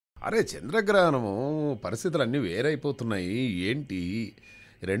అరే చంద్రగ్రహణము పరిస్థితులు అన్నీ వేరైపోతున్నాయి. ఏంటి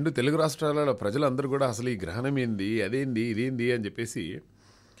 2 తెలుగు రాష్ట్రాల ప్రజలందరూ కూడా అసలు ఈ గ్రహణం ఏంది, అదేంది, ఇదేంది అని చెప్పేసి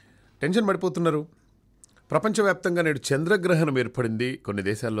టెన్షన్ పడిపోతున్నారు. ప్రపంచవ్యాప్తంగా నేడు చంద్రగ్రహణం ఏర్పడింది. కొన్ని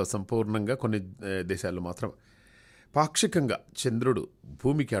దేశాల్లో సంపూర్ణంగా, కొన్ని దేశాల్లో మాత్రం పాక్షికంగా చంద్రుడు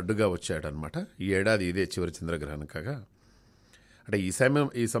భూమికి అడ్డుగా వచ్చాడనమాట. ఈ ఏడాది ఇదే చివరి చంద్రగ్రహణం కాగా, అంటే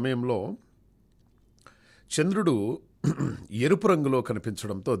ఈ సమయంలో చంద్రుడు ఎరుపు రంగులో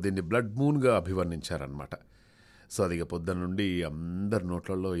కనిపించడంతో దీన్ని బ్లడ్ మూన్గా అభివర్ణించారనమాట. సో అది ఇక పొద్దున్న నుండి అందరి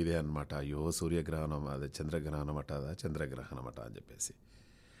నోట్లలో ఇదే అనమాట. అయ్యో సూర్యగ్రహణం, అదే చంద్రగ్రహణం అట, అదా చంద్రగ్రహణం అట అని చెప్పేసి.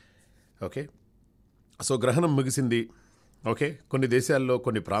 ఓకే, సో గ్రహణం ముగిసింది. ఓకే, కొన్ని దేశాల్లో,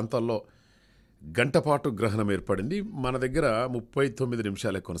 కొన్ని ప్రాంతాల్లో గంటపాటు గ్రహణం ఏర్పడింది. మన దగ్గర 39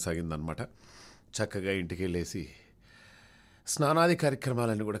 నిమిషాలే కొనసాగిందనమాట. చక్కగా ఇంటికి వెళ్ళేసి స్నానాది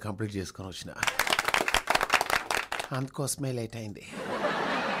కార్యక్రమాలన్నీ కూడా కంప్లీట్ చేసుకొని వచ్చిన. అందుకోసమే లేట్ అయింది.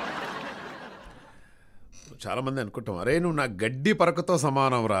 చాలామంది అనుకుంటాం, అరే నువ్వు నా గడ్డి పరకతో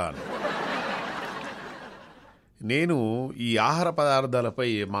సమానం రా. నేను ఈ ఆహార పదార్థాలపై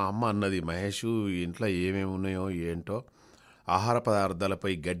మా అమ్మ అన్నది, మహేష్ ఇంట్లో ఏమేమి ఉన్నాయో ఏంటో ఆహార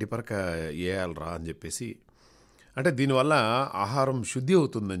పదార్థాలపై గడ్డి పరక వేయాలరా అని చెప్పేసి, అంటే దీనివల్ల ఆహారం శుద్ధి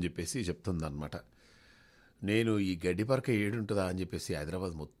అవుతుందని చెప్పేసి చెప్తుందన్నమాట. నేను ఈ గడ్డి పరక ఏడుంటుందా అని చెప్పేసి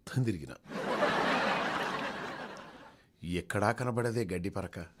హైదరాబాద్ మొత్తం తిరిగిన. ఎక్కడా కనబడేదే గడ్డి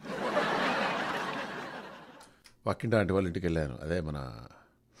పరక. పక్కింటి ఆంటీ వాళ్ళ ఇంటికి వెళ్ళాను, అదే మన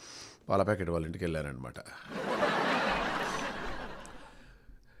పాల ప్యాకెట్ వాళ్ళ ఇంటికి వెళ్ళానమాట.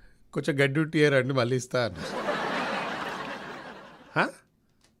 కొంచెం గడ్డి ఉంటే మళ్ళీ ఇస్తాను.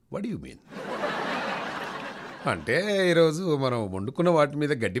 వాట్ యు మీన్ అంటే ఈరోజు మనం వండుకున్న వాటి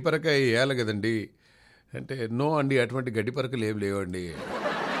మీద గడ్డి పరక వేయాలి కదండి అంటే, నో అండి అటువంటి గడ్డి పరకలు ఏం లేవండి.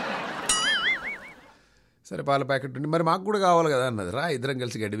 సరే పాల ప్యాకెట్ ఉండి మరి మాకు కూడా కావాలి కదా అన్నది. రా ఇద్దరం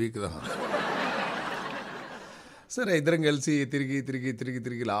కలిసి గడ్డి వీకుదాం. సరే ఇద్దరం కలిసి తిరిగి తిరిగి తిరిగి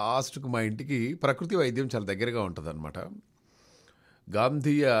తిరిగి లాస్ట్కు మా ఇంటికి ప్రకృతి వైద్యం చాలా దగ్గరగా ఉంటుందన్నమాట.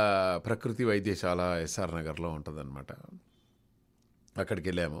 గాంధీయ ప్రకృతి వైద్యశాల ఎస్ఆర్ నగర్లో ఉంటుందన్నమాట. అక్కడికి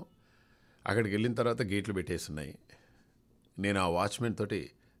వెళ్ళాము. అక్కడికి వెళ్ళిన తర్వాత గేట్లు పెట్టేస్తున్నాయి. నేను ఆ వాచ్మెన్ తోటి,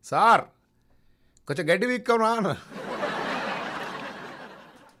 సార్ కొంచెం గడ్డి వీక్కోనా అన్న.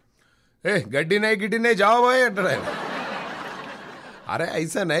 ఏ గడ్డినాయి గిడ్డినాయి జాబాయ్ అంటాడు ఆయన. అరే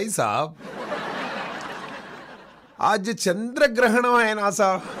ఐసా నై సాబ్, आज चंद्रग्रहण है ना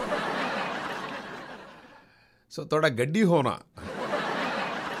साहब, सो थोड़ा गड्डी होना.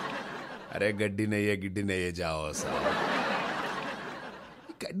 अरे गड्डी नहीं है गिड्डी नहीं है जाओ साहब.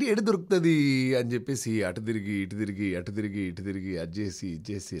 గడ్డి ఎడు దొరుకుతుంది అని చెప్పేసి అటు తిరిగి ఇటు తిరిగి అటు తిరిగి ఇటు తిరిగి అది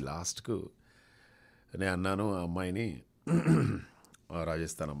చేసి లాస్ట్కు నేను అన్నాను ఆ అమ్మాయిని,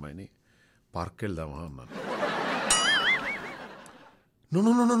 రాజస్థాన్ అమ్మాయిని, పార్క్కి వెళ్దామా అన్నాను. No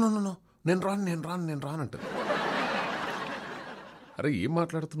no no no no no నేను రాను అంటాను. అరే ఏం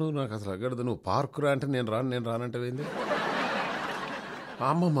మాట్లాడుతున్నావు, నాకు అసలు అగడదు. నువ్వు పార్కు రా అంటే నేను రానంటే ఏంది. మా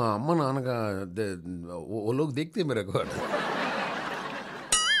అమ్మ నాన్నగా वो लोग देखते मेरे को.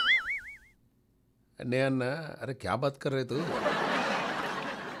 नहीं अन्ना, अरे क्या बात कर रहे तू,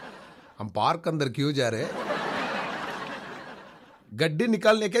 हम पार्क अंदर क्यों जा रहे, गड्डी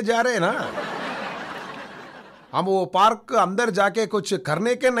निकालने के जा रहे हैं ना, हम वो पार्क अंदर जाके कुछ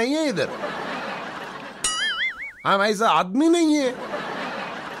करने के नहीं है इधर, हम ऐसा आदमी नहीं है,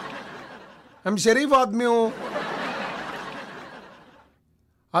 हम शरीफ आदमी हो.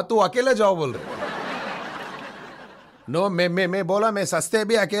 हाँ तू अकेले जाओ बोल रहे. नो मैं बोला मैं सस्ते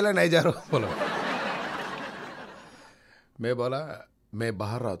भी अकेले नहीं जा रहा हूँ बोला. मैं बोला मैं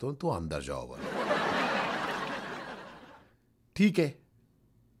बाहर रहता हूँ, तू अंदर जाओ बोला. ठीक है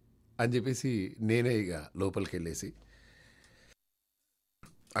అని చెప్పేసి నేనే ఇక లోపలికి వెళ్ళేసి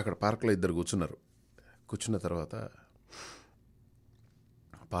అక్కడ పార్కులో ఇద్దరు కూర్చున్న తర్వాత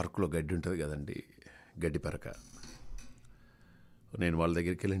పార్కులో గడ్డి ఉంటుంది కదండి, గడ్డి పరక. నేను వాళ్ళ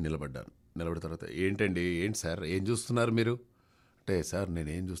దగ్గరికి వెళ్ళి నిలబడిన తర్వాత ఏంటండి, ఏంటి సార్ ఏం చూస్తున్నారు మీరు అంటే, సార్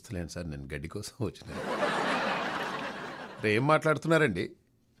నేనేం చూస్తలేను సార్, నేను గడ్డి కోసం వచ్చినాను. అంటే ఏం మాట్లాడుతున్నారండి,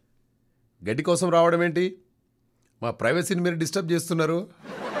 గడ్డి కోసం రావడం ఏంటి, మా ప్రైవసీని మీరు డిస్టర్బ్ చేస్తున్నారు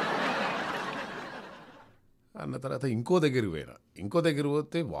అన్న తర్వాత ఇంకో దగ్గరికి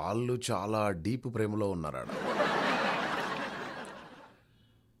పోతే వాళ్ళు చాలా డీప్ ప్రేమలో ఉన్నారు ఆడ.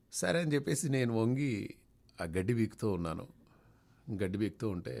 సరే అని చెప్పేసి నేను వంగి ఆ గడ్డి వీక్తూ ఉన్నాను. గడ్డి వీక్తూ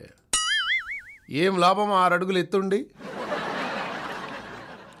ఉంటే ఏం లాభం 6 అడుగులు ఎత్తుండి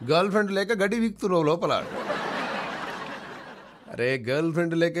గర్ల్ ఫ్రెండ్ లేక గడ్డి వీక్తున్నావు లోపల. అరే గర్ల్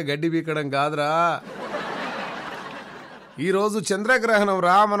ఫ్రెండ్ లేక గడ్డి వీకడం కాదురా, ఈరోజు చంద్రగ్రహణం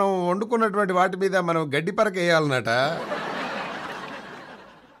రా, మనం వండుకున్నటువంటి వాటి మీద మనం గడ్డి పరక వేయాలన్నట.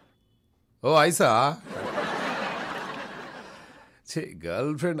 ఓ ఐసా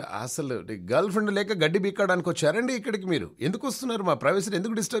గర్ల్ ఫ్రెండ్, అసలు గర్ల్ ఫ్రెండ్ లేక గడ్డి బీక్కడానికి వచ్చారండి ఇక్కడికి? మీరు ఎందుకు వస్తున్నారు? మా ప్రైవసీని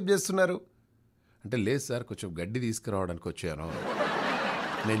ఎందుకు డిస్టర్బ్ చేస్తున్నారు అంటే, లేదు సార్ కొంచెం గడ్డి తీసుకురావడానికి వచ్చాను.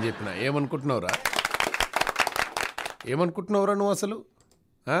 నేను చెప్పిన, ఏమనుకుంటున్నావురా నువ్వు అసలు?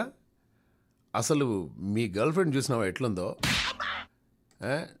 అసలు మీ గర్ల్ ఫ్రెండ్ చూసినావా ఎట్లుందో?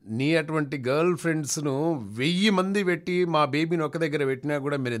 నీ అటువంటి గర్ల్ ఫ్రెండ్స్ను 1000 మంది పెట్టి మా బేబీని ఒక దగ్గర పెట్టినా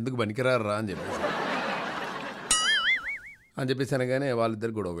కూడా మీరు ఎందుకు పనికిరారా అని చెప్పేసి అనగానే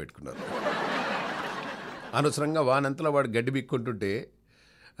వాళ్ళిద్దరు గొడవ పెట్టుకున్నారు. అనవసరంగా వానంతలో వాడు గడ్డి బిక్కుంటుంటే,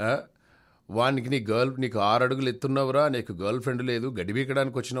 వానికి నీకు 6 అడుగులు ఎత్తున్నవరా, నీకు గర్ల్ ఫ్రెండ్ లేదు, గడ్డి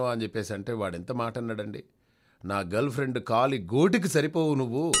బీకడానికి వచ్చినావా అని చెప్పేసి అంటే వాడు ఎంత మాట అన్నాడండి. నా గర్ల్ ఫ్రెండ్ కాలి గోటికి సరిపోవు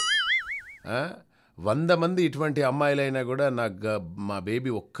నువ్వు. 100 మంది ఇటువంటి అమ్మాయిలైనా కూడా మా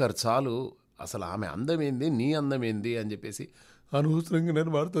బేబీ ఒక్కరు చాలు, అసలు ఆమె అందమేంది, నీ అందమేంది అని చెప్పేసి అనవసరంగా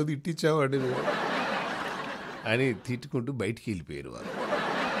నన్ను వాడితో తిట్టించావాడు అని తిట్టుకుంటూ బయటికి వెళ్ళిపోయారు వాళ్ళు.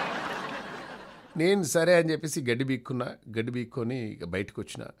 నేను సరే అని చెప్పేసి గడ్డి బీక్కొని ఇక బయటకు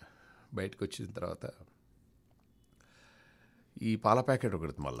వచ్చిన తర్వాత ఈ పాల ప్యాకెట్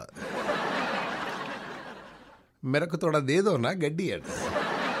ఒకటి మళ్ళా మెరకు తోడదేదోనా గడ్డి అంటే,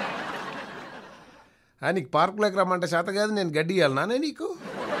 నీకు పార్కులోకి రమ్మంటే చేత కాదు, నేను గడ్డి ఇవ్వాలనా నీకు?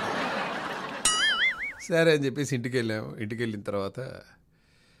 సరే అని చెప్పేసి ఇంటికి వెళ్ళిన తర్వాత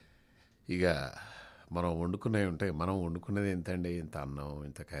ఇక మనం వండుకునేవి ఉంటాయి. మనం వండుకునేది ఎంత అండి, ఇంత అన్నం,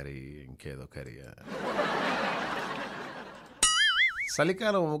 ఇంత కర్రీ, ఇంకేదో కర్రీ.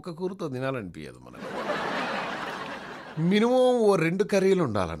 చలికాలం ఒక్క కూరతో తినాలనిపించదు మనకు. మినిమం ఓ 2 కర్రీలు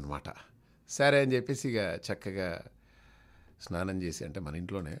ఉండాలన్నమాట. సరే అని చెప్పేసి ఇక చక్కగా స్నానం చేసి, అంటే మన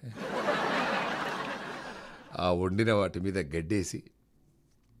ఇంట్లోనే ఆ వండిన వాటి మీద గడ్డేసి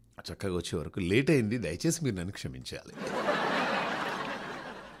చక్కగా వచ్చే వరకు లేట్ అయింది, దయచేసి మీరు నన్ను క్షమించాలి.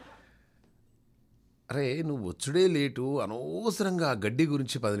 అరే నువ్వు వచ్చుడే లేటు, అనవసరంగా ఆ గడ్డి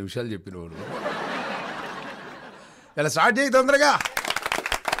గురించి 10 నిమిషాలు చెప్పినవాడు. ఇలా స్టార్ట్ చేయి తొందరగా.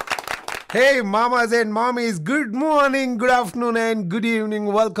 హే మామాస్ and mummies, good morning, good afternoon and good evening.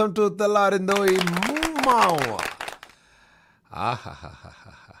 Welcome to తెల్లారిందోయ్ మావ. ఆహాహాహా,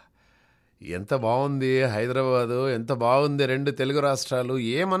 ఎంత బాగుంది హైదరాబాదు, ఎంత బాగుంది 2 తెలుగు రాష్ట్రాలు.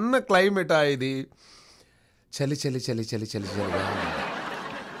 ఏమన్నా క్లైమేటా ఇది? చలి చలి చలి చలి చలి చలిగా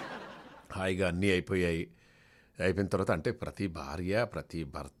హాయిగా అన్నీ అయిపోయిన తర్వాత, అంటే ప్రతి భార్య ప్రతి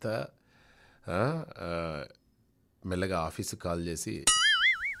భర్త మెల్లగా ఆఫీస్కి కాల్ చేసి,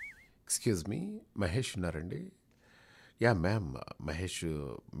 ఎక్స్క్యూజ్ మీ, మహేష్ ఉన్నారండి? యా మ్యామ్, మహేష్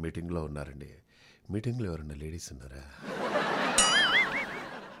మీటింగ్లో ఉన్నారండి. మీటింగ్లో ఎవరన్నా లేడీస్ ఉన్నారా?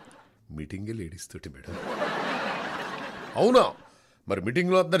 మీటింగే లేడీస్ తోటి మేడం. అవునా, మరి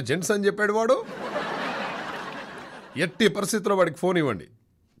మీటింగ్లో అందరు జెంట్స్ అని చెప్పాడు వాడు. ఎట్టి పరిస్థితుల్లో వాడికి ఫోన్ ఇవ్వండి.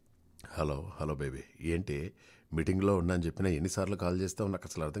 హలో బేబీ, ఏంటి మీటింగ్లో ఉన్నా అని చెప్పినా ఎన్నిసార్లు కాల్ చేస్తావు నాకు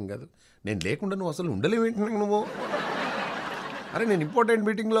అసలు అర్థం కాదు. నేను లేకుండా నువ్వు అసలు ఉండలేవేంటి నువ్వు? అరే నేను ఇంపార్టెంట్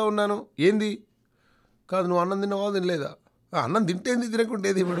మీటింగ్లో ఉన్నాను. ఏంది కాదు, నువ్వు అన్నం తిన్నావా తినలేదా? అన్నం తింటేంది,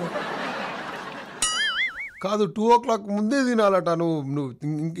 తినకుండేది ఇప్పుడు కాదు. 2 o'clock ముందే తినాలట. నువ్వు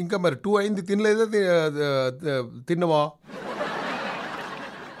ఇంకా మరి 2 అయింది, తినలేదా? తిన్నవా?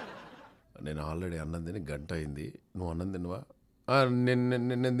 నేను ఆల్రెడీ అన్నం తిని 1 గంట అయింది. నువ్వు అన్నం తిన్నవా?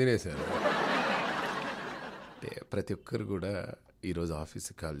 నేను తినేసాను. అంటే ప్రతి ఒక్కరు కూడా ఈరోజు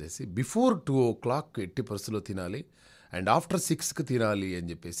ఆఫీస్కి కాల్ చేసి బిఫోర్ 2 o'clock ఎట్టి పరిస్థితుల్లో తినాలి, అండ్ ఆఫ్టర్ 6కి తినాలి అని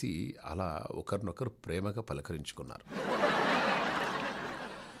చెప్పేసి అలా ఒకరినొకరు ప్రేమగా పలకరించుకున్నారు.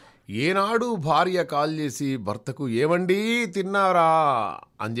 ఏనాడు భార్య కాల్ చేసి భర్తకు ఏమండి తిన్నారా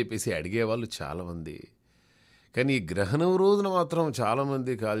అని చెప్పేసి అడిగేవాళ్ళు చాలామంది. కానీ ఈ గ్రహణం రోజున మాత్రం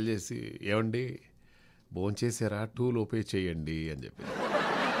చాలామంది కాల్ చేసి ఏమండి భోంచేసారా, 2 లోపే చేయండి అని చెప్పి.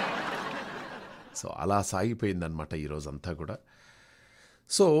 సో అలా సాగిపోయిందనమాట ఈరోజంతా కూడా.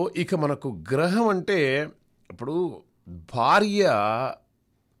 సో ఇక మనకు గ్రహం అంటే ఇప్పుడు భార్య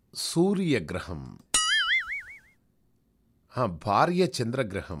సూర్యగ్రహం, భార్య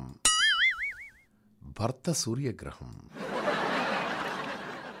చంద్రగ్రహం, భర్త సూర్యగ్రహం.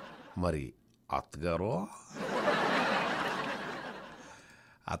 మరి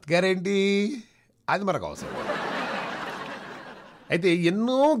అత్తగారేంటి, అది మనకు అవసరం. అయితే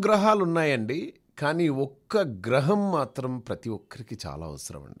ఎన్నో గ్రహాలు ఉన్నాయండి, కానీ ఒక్క గ్రహం మాత్రం ప్రతి ఒక్కరికి చాలా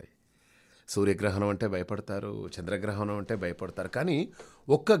అవసరం అండి. సూర్యగ్రహణం అంటే భయపడతారు, చంద్రగ్రహణం అంటే భయపడతారు, కానీ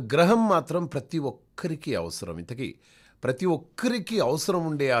ఒక్క గ్రహం మాత్రం ప్రతి ఒక్కరికి అవసరం. ఇంతకీ ప్రతి ఒక్కరికి అవసరం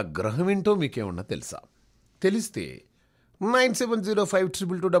ఉండే ఆ గ్రహం ఏంటో మీకేమన్నా తెలుసా? తెలిస్తే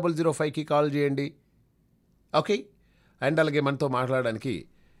 9705222005కి కాల్ చేయండి. ఓకే, అండ్ అలాగే మనతో మాట్లాడడానికి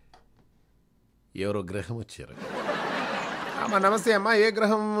ఎవరో గ్రహం వచ్చారు. అమ్మా నమస్తే అమ్మా. ఏ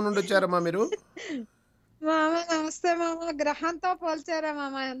గ్రహం నుండి వచ్చారమ్మా మీరు? మామ నమస్తే మామ. గ్రహంతో పోల్చారా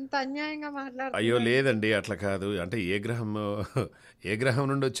మామ? ఎంత అన్యాయంగా అయ్యో మాట్లాడుతున్నారు. లేదండి, అట్లా కాదు. అంటే ఏ గ్రహం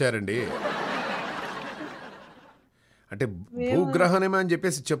నుండి వచ్చారండి? అంటే మేము భూగ్రహణమే అని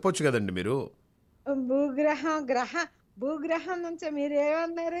చెప్పేసి చెప్పొచ్చు కదండి మీరు. భూగ్రహం నుంచి మీరు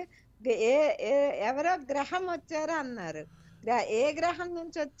ఏమన్నారు? ఏ ఎవరో గ్రహం వచ్చారు అన్నారు. ఏ గ్రహం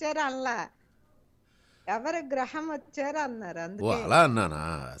నుంచి వచ్చారు అల్లా, ఎవరు గ్రహం వచ్చారు అన్నారు. ఓ అందుకే అలా అన్నానా?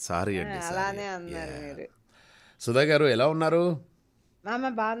 సారీ అండి, సారీ. అలానే అన్నారు మీరు. సుధా గారు ఎలా ఉన్నారు? మామ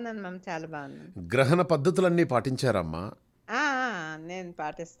బాగున్నాను మామ, చాలా బాగున్నాను. గ్రహణ పద్ధతులన్నీ పాటించారమ్మా? ఆ, నేను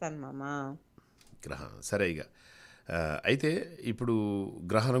పాటిస్తాను మామ. గ్రహం సరే. ఇక అయితే ఇప్పుడు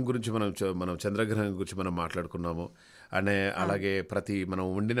గ్రహణం గురించి మనం చంద్రగ్రహణం గురించి మనం మాట్లాడుకున్నాము. అలాగే మనం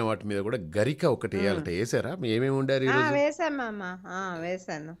వండిన వాటి మీద కూడా గరిక ఒకటి వేయాలంటే వేసారా? ఏమేమి వండారు ఈరోజు? వేసాను మామ,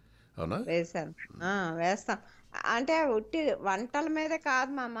 వేసాను. అవునా? వేసాను, వేస్తాం. అంటే ఉట్టి వంటల మీద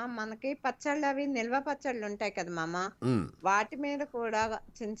కాదు మామ, మనకి పచ్చళ్ళు అవి నిల్వ పచ్చళ్ళు ఉంటాయి కదా మామ, వాటి మీద కూడా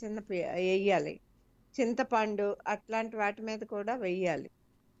చిన్న చిన్న వేయాలి. చింతపండు అట్లాంటి వాటి మీద కూడా వెయ్యాలి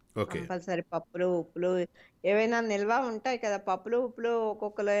కంపల్సరీ. పప్పులు ఉప్పులు ఏవైనా నిల్వ ఉంటాయి కదా, పప్పులు ఉప్పులు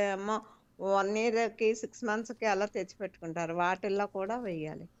ఒక్కొక్కరు ఏమో 1 yearకి 6 monthsకి అలా తెచ్చి పెట్టుకుంటారు, వాటిల్లో కూడా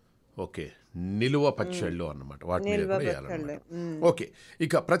వెయ్యాలి. ఓకే, నిలువ పచ్చళ్ళు అన్నమాట, వాటి మీద నిల్వ కూడా పచ్చళ్ళు. వేయాలన్నమాట. ఓకే,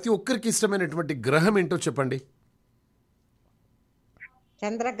 ఇక ప్రతి ఒక్కరికి ఇష్టమైనటువంటి గ్రహం ఏంటో చెప్పండి.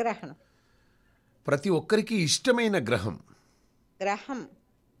 చంద్రగ్రహణం. ప్రతి ఒక్కరికి ఇష్టమైన గ్రహం గ్రహం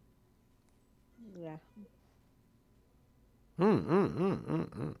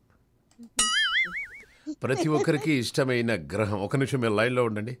ప్రతి ఒక్కరికి ఇష్టమైన గ్రహం. ఒక నిమిషం మీరు లైన్లో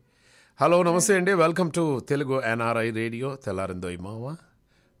ఉండండి. హలో, నమస్తే అండి. Welcome to Telugu NRI radio. తెల్లారిందో మావా,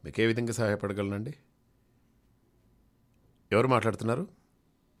 మీకు ఏ విధంగా సహాయపడగలనండి? ఎవరు మాట్లాడుతున్నారు?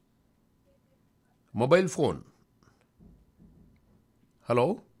 Mobile phone. Hello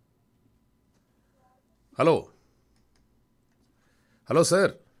hello hello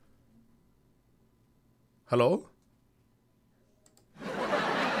sir, hello.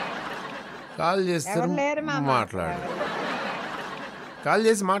 Call చేస్తే కాల్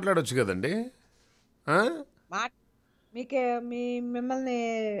చేసి మాట్లాడొచ్చు కదండి. మీకే మిమ్మల్ని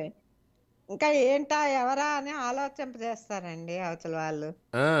ఇంకా ఏంటా ఎవరా అని ఆలోచింపజేస్తారండి అవతల వాళ్ళు.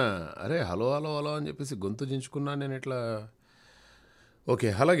 అరే హలో హలో హలో అని చెప్పేసి గొంతు దించుకున్నా నేను ఇట్లా.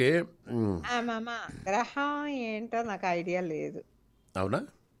 ఓకే, అలాగే మామ గ్రహం ఏంటో నాకు ఐడియా లేదు. అవునా?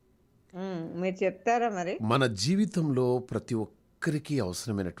 మీరు చెప్తారా మరి? మన జీవితంలో ప్రతి ఒక్కరికి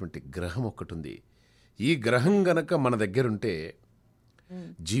అవసరమైనటువంటి గ్రహం ఒకటి ఉంది. ఈ గ్రహం గనక మన దగ్గర ఉంటే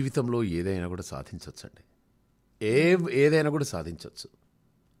జీవితంలో ఏదైనా కూడా సాధించవచ్చు అండి. ఏదైనా కూడా సాధించవచ్చు.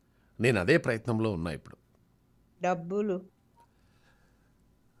 నేను అదే ప్రయత్నంలో ఉన్నా ఇప్పుడు. డబ్బులు.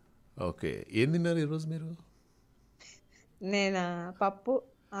 ఓకే, ఏం తిన్నారు ఈరోజు మీరు? నేనా పప్పు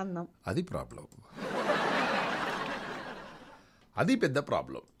అన్నం. అది ప్రాబ్లం, అది పెద్ద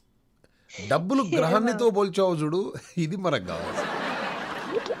ప్రాబ్లం. డబ్బులు గ్రహాన్నితో పోల్చావు చూడు, ఇది మనకు కావాలి.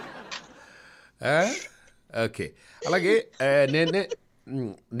 ఓకే, అలాగే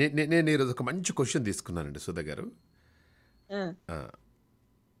నేను ఈరోజు ఒక మంచి క్వశ్చన్ తీసుకున్నానండి సుధా గారు.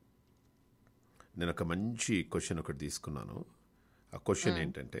 నేను ఒక మంచి క్వశ్చన్ ఒకటి తీసుకున్నాను. ఆ క్వశ్చన్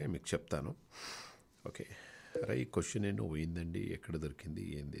ఏంటంటే మీకు చెప్తాను. ఓకే, అరే ఈ క్వశ్చన్ ఏంటో పోయిందండి, ఎక్కడ దొరికింది,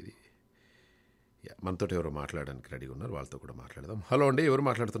 ఏంది ఇది? మనతో ఎవరో మాట్లాడడానికి రెడీగా ఉన్నారు, వాళ్ళతో కూడా మాట్లాడదాం. హలో అండి, ఎవరు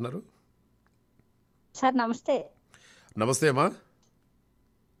మాట్లాడుతున్నారు? సార్ నమస్తే. నమస్తే అమ్మా.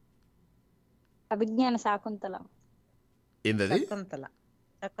 అభిజ్ఞాన శాకుంతల. ఏందది?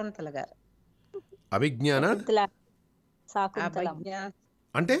 శకుంతల గారు. అభిజ్ఞాన శాకుంతలం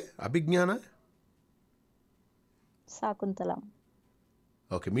అంటే అభిజ్ఞాన శాకుంతలం.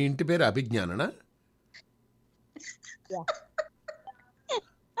 ఓకే, మీ ఇంటి పేరు అభిజ్ఞాననా?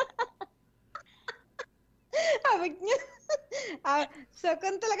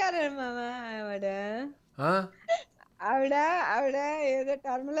 శకుంతల గారు మామ. ఆవిడ ఏదో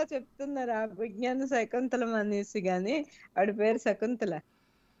టర్మ్ లో చెప్తున్నారు అభిజ్ఞాన శకుంతలం అనేసి, గాని ఆవిడ పేరు శకుంతల.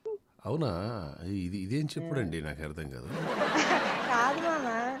 అవునా? ఇదేం చెప్పుడండి, నాకు అర్థం కాదు. కాదు మామ,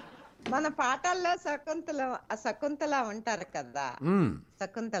 మన పాఠాల్లో శకుంతల ఉంటారు కదా,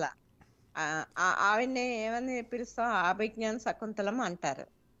 శకుంతల. ఆవిడ్ని ఏమని పిలుస్తాం? అభిజ్ఞాన శకుంతలం అంటారు.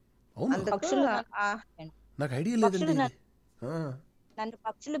 నాకు ఐడియా లేదండి. నన్ను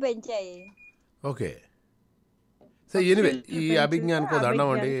పక్షులు పెంచాయి. ఓకే, సరే ఎనివే ఈ అభిజ్ఞానికి దండం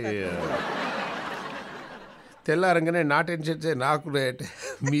అండి. తెల్లారంగానే నా టెన్షన్ నాకు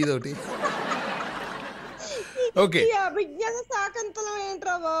మీదోటి. ఓకే,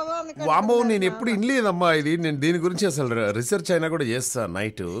 వామో నేను ఎప్పుడు వినలేదమ్మా ఇది. నేను దీని గురించి అసలు రీసెర్చ్ అయినా కూడా చేస్తాను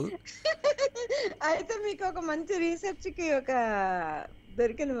నైట్. అయితే మీకు ఒక మంచి రీసెర్చ్ కి ఒక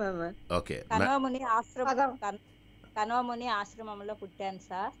దొరికింది మామ. ఓకే. కనవముని ఆశ్రమంలో పుట్టాను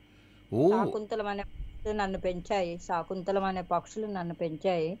సార్. ఓ శాకుంతలం అనే పక్షులు నన్ను పెంచాయి. శాకుంతలం అనే పక్షులు నన్ను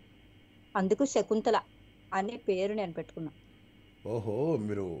పెంచాయి. అందుకు శకుంతల అనే పేరు నేను పెట్టుకున్నా. ఓహో,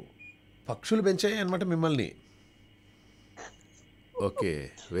 మీరు పక్షులు పెంచాయి అనమాట మిమ్మల్ని. ఓకే,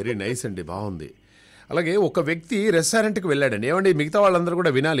 వెరీ నైస్ అండి, బాగుంది. అలాగే ఒక వ్యక్తి రెస్టారెంట్కి వెళ్ళాడండి. ఏమండి, మిగతా వాళ్ళందరూ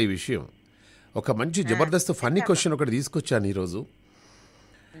కూడా వినాలి ఈ విషయం. ఒక మంచి జబర్దస్త్ ఫన్నీ క్వశ్చన్ ఒకటి తీసుకొచ్చాను ఈరోజు.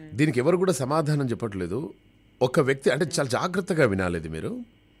 దీనికి ఎవరు కూడా సమాధానం చెప్పట్లేదు. ఒక వ్యక్తి, అంటే చాలా జాగ్రత్తగా వినాలి ఇది మీరు.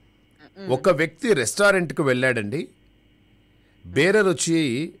 ఒక వ్యక్తి రెస్టారెంట్కి వెళ్ళాడండి. బేరర్ వచ్చి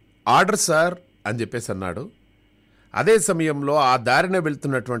ఆర్డర్ సార్ అని చెప్పేసి అన్నాడు. అదే సమయంలో ఆ దారిన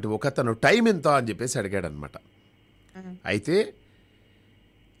వెళ్తున్నటువంటి ఒకతను టైం ఎంత అని చెప్పేసి అడిగాడనమాట. అయితే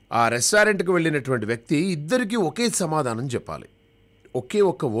ఆ రెస్టారెంట్కి వెళ్ళినటువంటి వ్యక్తి ఇద్దరికీ ఒకే సమాధానం చెప్పాలి, ఒకే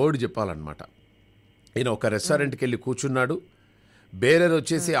ఒక్క వర్డ్ చెప్పాలన్నమాట. ఈయన ఒక రెస్టారెంట్కి వెళ్ళి కూర్చున్నాడు. బేరర్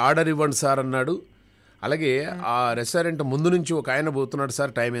వచ్చేసి ఆర్డర్ ఇవ్వండి సార్ అన్నాడు. అలాగే ఆ రెస్టారెంట్ ముందు నుంచి ఒక ఆయన పోతున్నాడు,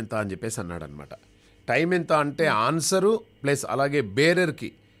 సార్ టైం ఎంత అని చెప్పేసి అన్నాడు అనమాట. టైం ఎంత అంటే ఆన్సరు ప్లస్ అలాగే బేరర్కి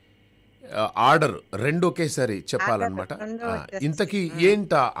ఆర్డర్ రెండు ఒకేసారి చెప్పాలన్నమాట. ఇంతకీ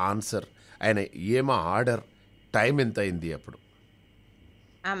ఏంటా ఆన్సర్, ఆయన ఏమా ఆర్డర్, టైం ఎంత అయింది అప్పుడు?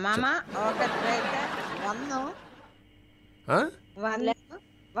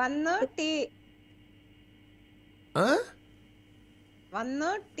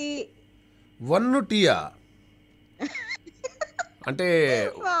 వన్ టీయా అంటే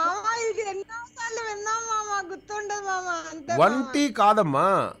వన్ టీ కాదమ్మా,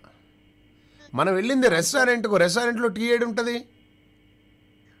 మనం వెళ్ళింది రెస్టారెంట్కు. రెస్టారెంట్లో టీ ఏడు ఉంటుంది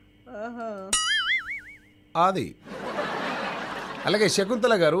అది. అలాగే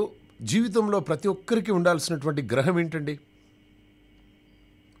శకుంతల గారు, జీవితంలో ప్రతి ఒక్కరికి ఉండాల్సినటువంటి గ్రహం ఏంటండి?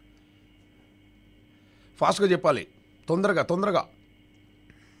 ఫాస్ట్గా చెప్పాలి, తొందరగా తొందరగా.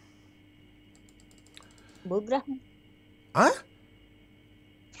 భూగ్రహం.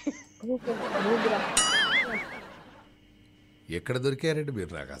 ఎక్కడ దొరికారండి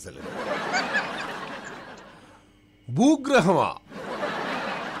మీరు నాకు అసలు? భూగ్రహమా?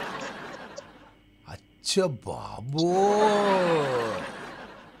 అచ్చ బాబో.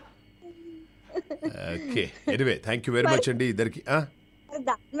 Okay, anyway thank you very much అండి ఇద్దరికి.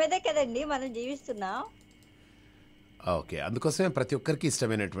 దాని మీదే కదండి మనం జీవిస్తున్నాం. ఓకే, అందుకోసమే ప్రతి ఒక్కరికి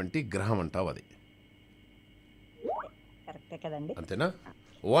ఇష్టమైనటువంటి గ్రహం అంటావు అది. కరెక్టే కదండి, అంతేనా?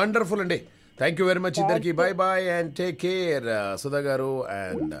 వండర్ఫుల్ అండి, థ్యాంక్ యూ వెరీ మచ్ ఇద్దరికి. Bye bye and take care. Sudha గారు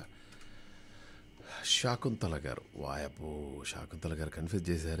అండ్ శాకుంతల గారు. వాయపో, శాకుంతల గారు కన్ఫ్యూజ్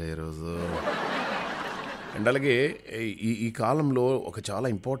చేశారు ఈరోజు. అండ్ అలాగే ఈ కాలంలో ఒక చాలా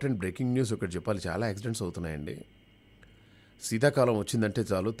ఇంపార్టెంట్ బ్రేకింగ్ న్యూస్ ఒకటి చెప్పాలి. చాలా యాక్సిడెంట్స్ అవుతున్నాయండి. శీతాకాలం వచ్చిందంటే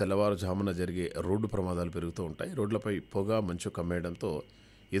చాలు, తెల్లవారుజామున జరిగే రోడ్డు ప్రమాదాలు పెరుగుతూ ఉంటాయి. రోడ్లపై పొగ మంచు కమ్మేయడంతో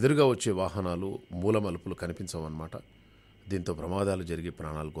ఎదురుగా వచ్చే వాహనాలు మూల మలుపులు కనిపించవన్నమాట. దీంతో ప్రమాదాలు జరిగి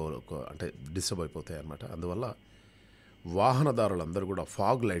ప్రాణాలు అంటే డిస్టర్బ్ అయిపోతాయి అన్నమాట. అందువల్ల వాహనదారులందరూ కూడా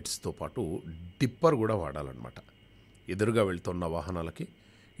ఫాగ్ లైట్స్తో పాటు డిప్పర్ కూడా వాడాలన్నమాట. ఎదురుగా వెళ్తున్న వాహనాలకి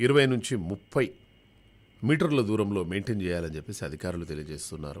 20 నుంచి 30 మీటర్ల దూరంలో మెయింటైన్ చేయాలని చెప్పేసి అధికారులు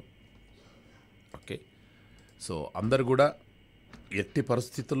తెలియజేస్తున్నారు. ఓకే, సో అందరు కూడా ఎట్టి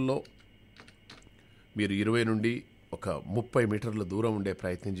పరిస్థితుల్లో మీరు 20 నుండి ఒక 30 మీటర్ల దూరం ఉండే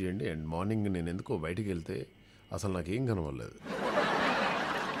ప్రయత్నం చేయండి. అండ్ మార్నింగ్ నేను ఎందుకో బయటికి వెళ్తే అసలు నాకేం కనవలేదు.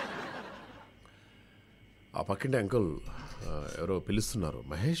 ఆ పక్కింటి అంకుల్ ఎవరో పిలుస్తున్నారు,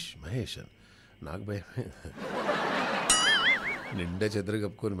 మహేష్ మహేష్ అని. నాకు భయం, నిండా చెద్దరు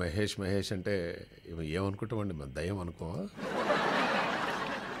కప్పుకొని మహేష్ మహేష్ అంటే ఏమనుకుంటామండి, మన దయ్యం అనుకోవా?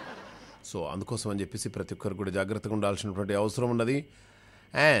 సో అందుకోసం అని చెప్పేసి ప్రతి ఒక్కరు కూడా జాగ్రత్తగా ఉండాల్సినటువంటి అవసరం ఉన్నది.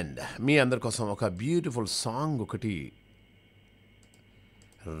 అండ్ మీ అందరి కోసం ఒక బ్యూటిఫుల్ సాంగ్ ఒకటి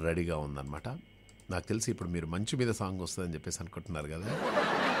రెడీగా ఉందన్నమాట. నాకు తెలిసి ఇప్పుడు మీరు మంచు మీద సాంగ్ వస్తుందని చెప్పేసి అనుకుంటున్నారు కదా.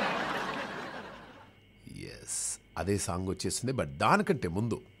 ఎస్, అదే సాంగ్ వచ్చేసింది. బట్ దానికంటే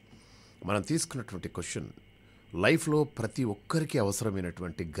ముందు మనం తీసుకున్నటువంటి క్వశ్చన్, లైఫ్లో ప్రతి ఒక్కరికి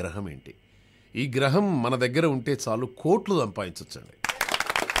అవసరమైనటువంటి గ్రహం ఏంటి? ఈ గ్రహం మన దగ్గర ఉంటే చాలు కోట్లు సంపాదించవచ్చండి.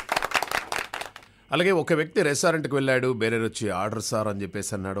 అలాగే ఒక వ్యక్తి రెస్టారెంట్కి వెళ్ళాడు, బేరర్ వచ్చి ఆర్డర్ సార్ అని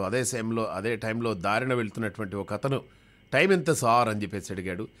చెప్పేసి అన్నాడు. అదే టైంలో దారిన వెళ్తున్నటువంటి ఒక అతను టైం ఎంత సార్ అని చెప్పేసి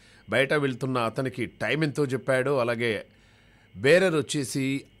అడిగాడు. బయట వెళ్తున్న అతనికి టైం ఎంతో చెప్పాడు. అలాగే బేరర్ వచ్చేసి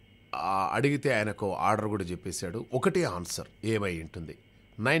అడిగితే ఆయనకు ఆర్డర్ కూడా చెప్పేశాడు. ఒకటే ఆన్సర్ ఏమై ఉంటుంది?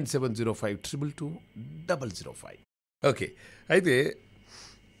 9705222005. ఓకే, అయితే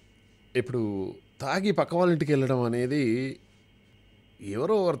ఇప్పుడు తాగి పక్క వాళ్ళ ఇంటికి వెళ్ళడం అనేది,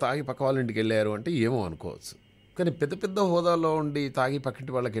 ఎవరో ఒకరు తాగి పక్క వాళ్ళ ఇంటికి వెళ్ళారు అంటే ఏమో అనుకోవచ్చు. కానీ పెద్ద పెద్ద హోదాలో ఉండి తాగి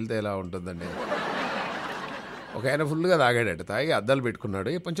పక్కింటి వాళ్ళకి వెళ్తే ఎలా ఉంటుందండి? ఒక ఆయన ఫుల్గా తాగాడట. తాగి అద్దాలు పెట్టుకున్నాడు.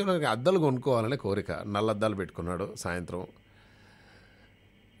 కొంచెం నాకు అద్దాలు కొనుక్కోవాలనే కోరిక. నల్ల అద్దాలు పెట్టుకున్నాడు. సాయంత్రం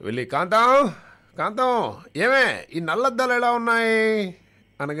వెళ్ళి, కాంతం కాంతం ఏమే ఈ నల్ల అద్దాలు ఎలా ఉన్నాయి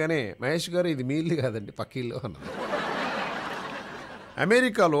అనగానే, మహేష్ గారు ఇది మీ ఇల్లు కాదండి, పక్క ఇల్లు అన్నారు.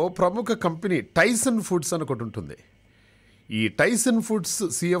 అమెరికాలో ప్రముఖ కంపెనీ టైసన్ ఫుడ్స్ అని ఒకటి ఉంటుంది. ఈ Tyson foods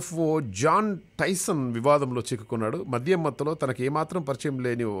CFO John Tyson వివాదంలో చిక్కుకున్నాడు. మద్యం మత్తులో తనకు ఏమాత్రం పరిచయం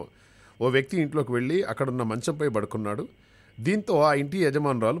లేని ఓ వ్యక్తి ఇంట్లోకి వెళ్ళి అక్కడున్న మంచంపై పడుకున్నాడు. దీంతో ఆ ఇంటి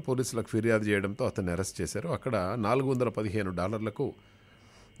యజమానురాలు పోలీసులకు ఫిర్యాదు చేయడంతో అతన్ని అరెస్ట్ చేశారు. అక్కడ $415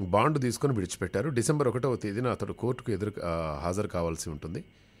 బాండ్ తీసుకొని విడిచిపెట్టారు. డిసెంబర్ 1వ తేదీన అతడు కోర్టుకు హాజరు కావాల్సి ఉంటుంది.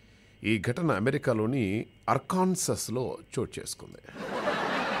 ఈ ఘటన అమెరికాలోని అర్కాన్సస్లో చోటు చేసుకుంది.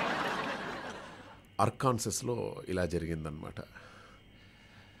 అర్కాన్సస్లో ఇలా జరిగిందనమాట.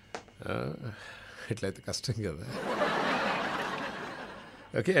 ఇట్లయితే కష్టం కదా.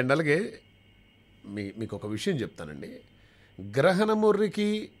 ఓకే. అండ్ అలాగే మీకు ఒక విషయం చెప్తానండి. గ్రహణముర్రికి,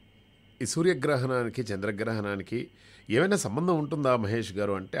 ఈ సూర్యగ్రహణానికి, చంద్రగ్రహణానికి ఏమైనా సంబంధం ఉంటుందా మహేష్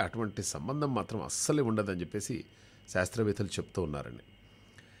గారు అంటే, అటువంటి సంబంధం మాత్రం అస్సలే ఉండదని చెప్పేసి శాస్త్రవేత్తలు చెప్తూ ఉన్నారండి.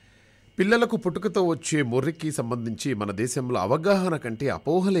 పిల్లలకు పుట్టుకతో వచ్చే ముర్రికి సంబంధించి మన దేశంలో అవగాహన కంటే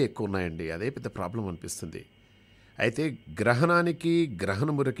అపోహలే ఎక్కువ ఉన్నాయండి. అదే పెద్ద ప్రాబ్లం అనిపిస్తుంది. అయితే గ్రహణానికి, గ్రహణ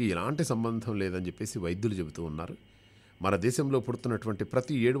మురికి ఎలాంటి సంబంధం లేదని చెప్పేసి వైద్యులు చెబుతూ ఉన్నారు. మన దేశంలో పుడుతున్నటువంటి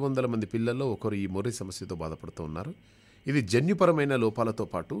ప్రతి 700 మంది పిల్లల్లో ఒకరు ఈ మొర్రి సమస్యతో బాధపడుతూ ఉన్నారు. ఇది జన్యుపరమైన లోపాలతో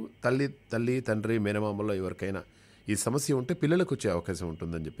పాటు తల్లి తండ్రి మేనమామల్లో ఎవరికైనా ఈ సమస్య ఉంటే పిల్లలకు వచ్చే అవకాశం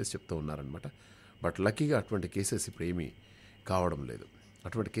ఉంటుందని చెప్పేసి చెప్తూ ఉన్నారనమాట. బట్ లక్కీగా అటువంటి కేసెస్ ఇప్పుడు ఏమీ కావడం లేదు.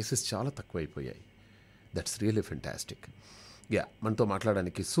 అటువంటి కేసెస్ చాలా తక్కువైపోయాయి. That's really fantastic. మనతో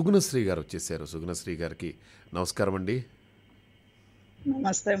మాట్లాడడానికి సుగుణశ్రీ గారు వచ్చేసారు. సుగుణశ్రీ గారికి నమస్కారం అండి.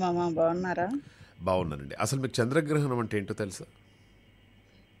 నమస్తే మామ, బాగున్నారా? బాగున్నానండి. అసలు మీకు చంద్రగ్రహణం అంటే ఏంటో తెలుసా?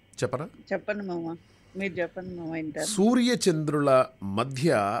 చెప్పరా? చెప్పండి మామ, మీరు చెప్పండి మామ. సూర్య చంద్రుల మధ్య,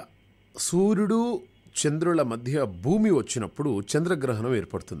 సూర్యుడు చంద్రుల మధ్య భూమి వచ్చినప్పుడు చంద్రగ్రహణం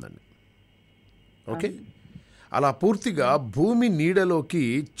ఏర్పడుతుందండి. ఓకే. అలా పూర్తిగా భూమి నీడలోకి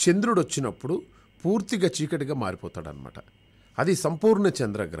చంద్రుడు వచ్చినప్పుడు పూర్తిగా చీకటిగా మారిపోతాడనమాట. అది సంపూర్ణ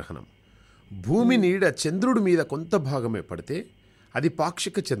చంద్రగ్రహణం. భూమి నీడ చంద్రుడి మీద కొంత భాగమే పడితే అది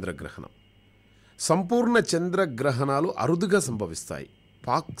పాక్షిక చంద్రగ్రహణం. సంపూర్ణ చంద్రగ్రహణాలు అరుదుగా సంభవిస్తాయి.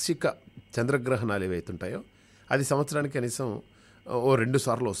 పాక్షిక చంద్రగ్రహణాలు ఏవైతుంటాయో అది సంవత్సరానికి కనీసం 2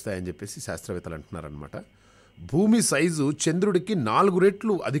 సార్లు వస్తాయని చెప్పేసి శాస్త్రవేత్తలు అంటున్నారనమాట. భూమి సైజు చంద్రుడికి 4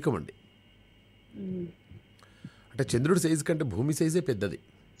 రెట్లు అధికమండి. అంటే చంద్రుడి సైజు కంటే భూమి సైజే పెద్దది.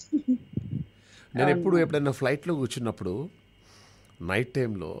 నేను ఎప్పుడైనా ఫ్లైట్లో కూర్చున్నప్పుడు నైట్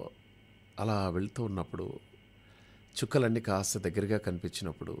టైంలో అలా వెళ్తూ ఉన్నప్పుడు చుక్కలన్నీ కాస్త దగ్గరగా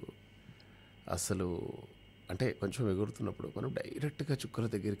కనిపించినప్పుడు, అసలు అంటే కొంచెం ఎగురుతున్నప్పుడు మనం డైరెక్ట్గా చుక్కల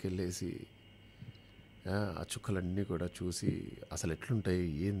దగ్గరికి వెళ్ళేసి ఆ చుక్కలన్నీ కూడా చూసి అసలు ఎట్లుంటాయి,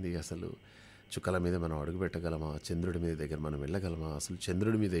 ఏంది, అసలు చుక్కల మీద మనం అడుగు పెట్టగలమా, చంద్రుడి మీద దగ్గర మనం వెళ్ళగలమా, అసలు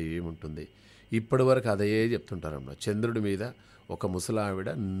చంద్రుడి మీద ఏముంటుంది, ఇప్పటి వరకు అదే చెప్తుంటారన్నమాట. చంద్రుడి మీద ఒక ముసలావిడ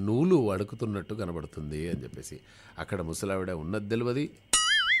నూలు వడుకుతున్నట్టు కనబడుతుంది అని చెప్పేసి. అక్కడ ముసలావిడ ఉన్నది తెలియదు,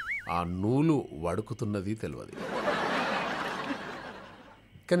 ఆ నూలు వడుకుతున్నది తెలియదు.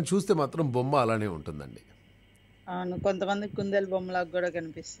 కానీ చూస్తే మాత్రం బొమ్మ అలానే ఉంటుందండి. కొంతమంది కుందేలు బొమ్మలకు కూడా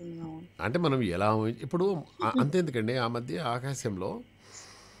కనిపిస్తుంది. అంటే మనం ఎలా ఇప్పుడు అంతేందుకండి, ఆ మధ్య ఆకాశంలో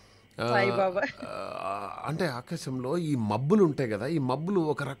అంటే ఆకాశంలో ఈ మబ్బులు ఉంటాయి కదా, ఈ మబ్బులు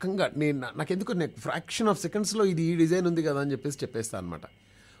ఒక రకంగా నాకెందుకు ఫ్రాక్షన్ ఆఫ్ సెకండ్స్లో ఇది ఈ డిజైన్ ఉంది కదా అని చెప్పేస్తాను అనమాట.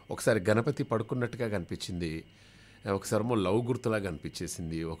 ఒకసారి గణపతి పడుకున్నట్టుగా కనిపించింది, ఒకసారేమో లవ్ గుర్తులాగా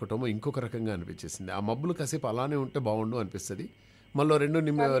అనిపించేసింది, ఒకటేమో ఇంకొక రకంగా అనిపించేసింది. ఆ మబ్బులు కాసేపు అలానే ఉంటే బాగుండు అనిపిస్తుంది. మళ్ళీ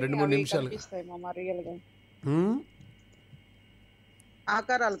 2-3 నిమిషాలు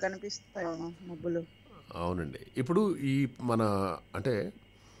ఆకారాలు కనిపిస్తాయి మబ్బులు. అవునండి. ఇప్పుడు ఈ అంటే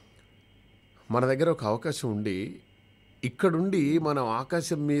మన దగ్గర ఒక అవకాశం ఉండి ఇక్కడుండి మనం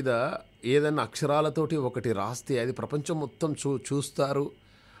ఆకాశం మీద ఏదైనా అక్షరాలతోటి ఒకటి రాస్తే అది ప్రపంచం మొత్తం చూస్తారు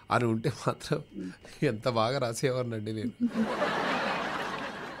అని ఉంటే మాత్రం ఎంత బాగా రాసేవాడినండి నేను.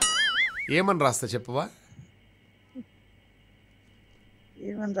 ఏమని రాస్తా చెప్పవా?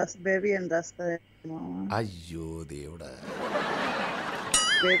 ఏమని రాస్తా? బేబీ అని రాస్తా. అయ్యో దేవుడా,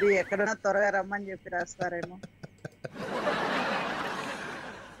 బేబీ ఎక్కడైనా త్వరగా రమ్మని చెప్పి రాస్తారేమో.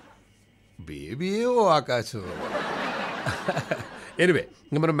 బేబీ ఓ ఆకాశం. ఎనివే,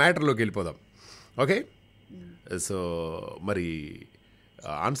 ఇంక మనం మ్యాటర్లోకి వెళ్ళిపోదాం. ఓకే. సో మరి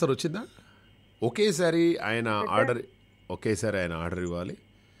ఆన్సర్ వచ్చిందా? ఒకేసారి ఆయన ఆర్డర్ ఇవ్వాలి,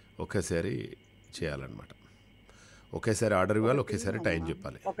 ఒకేసారి చేయాలన్నమాట. ఒకేసారి ఆర్డర్ ఇవ్వాలి, ఒకేసారి టైం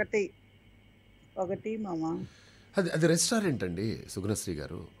చెప్పాలి. ఒకటి మామ. అది అది రెస్టారెంట్ అండి సుగుణశ్రీ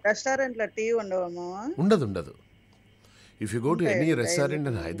గారు. రెస్టారెంట్ లో టీ ఉండవా మామ? ఉండదు. If you go to any ఉంటాయి రెస్టారెంట్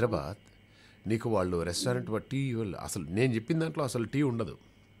ఇన్ డైలీ. హైదరాబాద్, నీకు వాళ్ళు రెస్టారెంట్ టీ ఇవ్వాలి. అసలు నేను చెప్పిన దాంట్లో అసలు టీ ఉండదు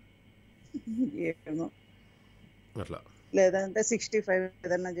ఏమో, అట్లా. లేదంటే 65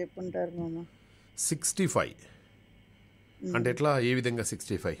 ఏదన్నా చెప్పుంటారు మామ. 65 అంటే ఎట్లా, ఏ విధంగా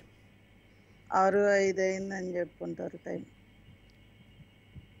 65? 6-5 అయిందని చెప్పుంటారు టైం.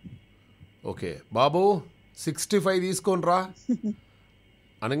 ఓకే బాబు 65 తీసుకొని రా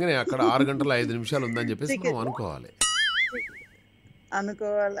అనగానే అక్కడ 6 గంటల 5 నిమిషాలు ఉందని చెప్పేసి మనం అనుకోవాలి.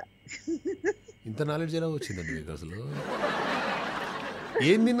 అనుకోవాలా? ఇంత నాలెడ్జ్ ఎలా వచ్చిందండి మీకు అసలు?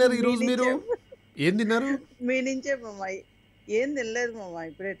 ఏం తిన్నారు ఈరోజు మీరు? ఏం తిన్నారు? మీ నుంచే మామ. ఏం తినలేదు మామ,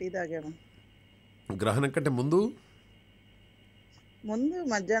 ఇప్పుడే టీ తాగాము. గ్రహణం కంటే ముందు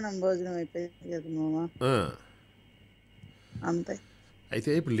మధ్యాహ్నం భోజనం అయిపోయింది కదా మామ, ఆ, అంతే. అయితే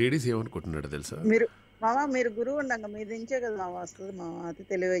ఇప్పుడు లేడీస్ ఏమనుకుంటున్నాడు తెలుసా? మీరు గురువు ఉండగా మీ నుంచే కదా మామ వస్తుంది మామ, అది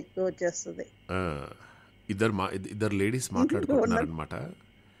తెలివి ఎక్కువ వచ్చేస్తుంది. ఇద్దరు లేడీస్ మాట్లాడుకుంటున్నారనమాట.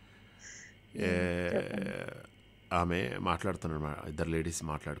 ఆమె మాట్లాడుతున్నారు, ఇద్దరు లేడీస్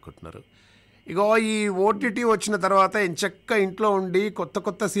మాట్లాడుకుంటున్నారు. ఇగో ఈ ఓటీటీ వచ్చిన తర్వాత ఎంచక్క ఇంట్లో ఉండి కొత్త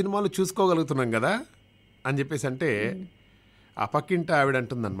కొత్త సినిమాలు చూసుకోగలుగుతున్నాం కదా అని చెప్పేసి అంటే, ఆ పక్కింటి ఆవిడ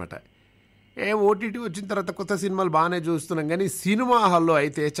అంటుందన్నమాట, ఓటీటీ వచ్చిన తర్వాత కొత్త సినిమాలు బాగానే చూస్తున్నాం కానీ సినిమా హాల్లో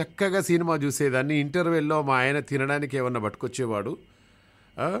అయితే చక్కగా సినిమా చూసేదాన్ని. ఇంటర్వెల్లో మా ఆయన తినడానికి ఏమన్నా పట్టుకొచ్చేవాడు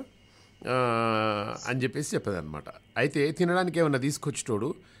అని చెప్పేసి చెప్పేదన్నమాట. అయితే తినడానికి ఏమన్నా తీసుకొచ్చేటోడు,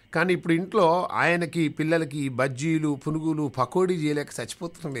 కానీ ఇప్పుడు ఇంట్లో ఆయనకి పిల్లలకి బజ్జీలు పునుగులు పకోడీ చేయలేక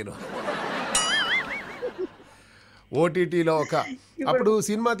చచ్చిపోతున్నాను నేను. ఓటీటీలో అప్పుడు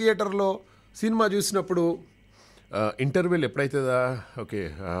సినిమా థియేటర్లో సినిమా చూసినప్పుడు ఇంటర్వెల్ ఎప్పుడైతుందా, ఓకే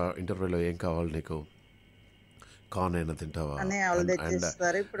ఇంటర్వెల్లో ఏం కావాలి నీకు, కార్న్ అయినా తింటావా?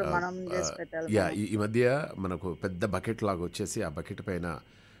 యా, ఈ మధ్య మనకు పెద్ద బకెట్ లాగా వచ్చేసి ఆ బకెట్ పైన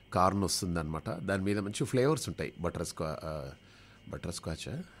కార్న్ వస్తుందన్నమాట. దాని మీద మంచి ఫ్లేవర్స్ ఉంటాయి, బటర్ స్కాచ్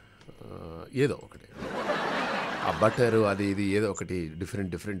ఏదో ఒకటి, ఆ బటరు అది ఇది ఏదో ఒకటి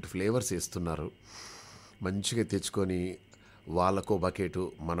డిఫరెంట్ ఫ్లేవర్స్ వేస్తున్నారు. మంచిగా తెచ్చుకొని వాళ్ళకో బకెటు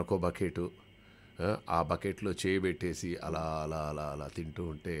మనకో బకెటు, ఆ బకెట్లో చేయబెట్టేసి అలా అలా అలా అలా తింటూ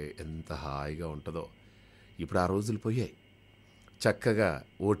ఉంటే ఎంత హాయిగా ఉంటుందో. ఇప్పుడు ఆ రోజులు పోయాయి. చక్కగా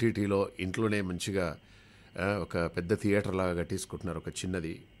ఓటీటీలో ఇంట్లోనే మంచిగా ఒక పెద్ద థియేటర్ లాగా కట్టేసుకుంటున్నారు, ఒక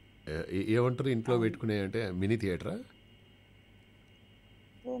చిన్నది. ఏమంటారు ఇంట్లో పెట్టుకునే అంటే, mini థియేటరా?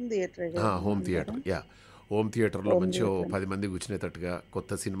 Home theatre. Yeah, home థియేటర్లో మంచిగా 10 మంది కూర్చునేటట్టుగా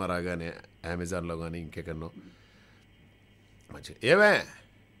కొత్త సినిమా రాగానే అమెజాన్లో కానీ ఇంకెక్కడో మంచి, ఏమే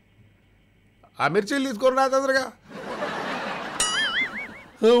ఆ మిర్చీలు తీసుకొని రా తొందరగా,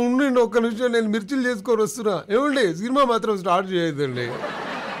 ఉండండి ఒక్క నిమిషం నేను మిర్చీలు చేసుకొని వస్తున్నా. ఏమండి సినిమా మాత్రం స్టార్ట్ చేయొద్దండి.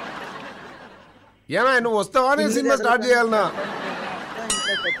 ఏమా నువ్వు వస్తావా, నేను సినిమా స్టార్ట్ చేయాలనా?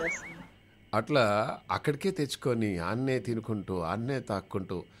 అట్లా అక్కడికే తెచ్చుకొని ఆన్నే తినుకుంటూ ఆన్నే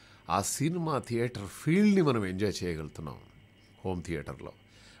తాక్కుంటూ ఆ సినిమా థియేటర్ ఫీల్డ్ని మనం ఎంజాయ్ చేయగలుగుతున్నాం. హోమ్ థియేటర్లో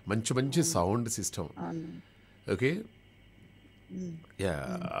మంచి సౌండ్ సిస్టమ్. ఓకే, యా,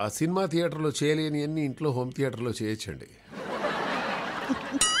 ఆ సినిమా థియేటర్లో చేయలేని అన్ని ఇంట్లో హోమ్ థియేటర్లో చేయొచ్చండి.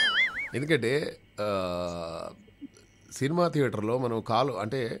 ఎందుకంటే సినిమా థియేటర్లో మనం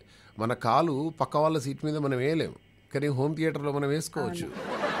మన కాలు పక్క వాళ్ళ సీట్ మీద మనం వేయలేము, కానీ హోమ్ థియేటర్లో మనం వేసుకోవచ్చు.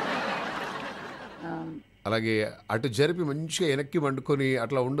 అలాగే అటు జరిపి మంచిగా వెనక్కి వండుకొని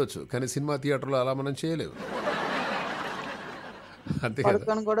అట్లా ఉండొచ్చు, కానీ సినిమా థియేటర్లో అలా మనం చేయలేము. అంతే కదా.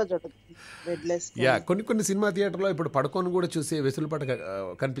 యా, కొన్ని సినిమా థియేటర్లో ఇప్పుడు పడుకొని కూడా చూసే వెసులుబాటు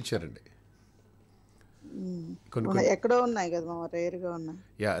కనిపించారండి. ఎక్కడో ఉన్నాయి కదా,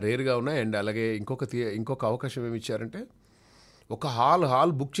 రేర్గా ఉన్నాయి. అండ్ అలాగే ఇంకొక అవకాశం ఏమి ఇచ్చారంటే, ఒక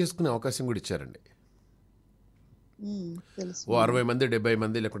హాల్ బుక్ చేసుకునే అవకాశం కూడా ఇచ్చారండి. ఓ 60 మంది 70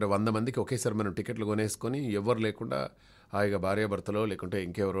 మంది లేకుంటే 100 మందికి ఒకేసారి మనం టికెట్లు కొనేసుకొని ఎవరు లేకుండా హాయిగా భార్యాభర్తలో లేకుంటే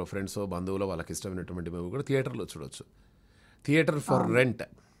ఇంకెవరో ఫ్రెండ్సో బంధువులో వాళ్ళకి ఇష్టమైనటువంటి మూవీ కూడా థియేటర్లో చూడవచ్చు. Theatre for rent,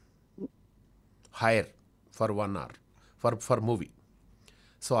 hire for 1 hour for movie.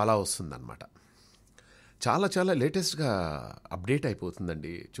 So అలా వస్తుందన్నమాట. చాలా లేటెస్ట్గా అప్డేట్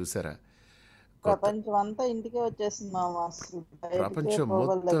అయిపోతుందండి. చూసారా, ప్రపంచం అంతా ఇంటికే వచ్చేసింది మామ. ప్రపంచం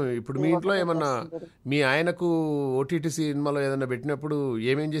మొత్తం. ఇప్పుడు మీ ఇంట్లో ఏమన్నా మీ ఆయనకు ఓటీటీ సినిమాలో ఏదైనా పెట్టినప్పుడు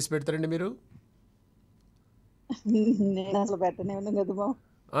ఏమేం చేసి పెడతారండి మీరు? నేను అసలు పెట్టనివ్వను కదా మామ.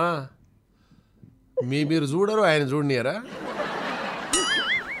 మీరు చూడరు, ఆయన చూడనియరా?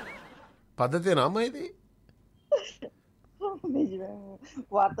 పద్ధతేనా అమ్మా ఇది? నిజమే,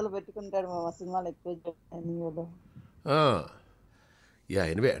 వార్తలు పెట్టుకుంటాడు మామ, సినిమాలు ఎక్కువ. యా,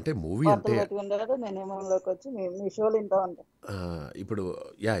 ఎనివే అంటే మూవీ అంటే ఇప్పుడు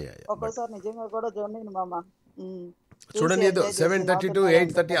యా ఒక్కోసారి నిజంగా కూడా చూడండి మామ, చూడనియద్దు. 7:30 to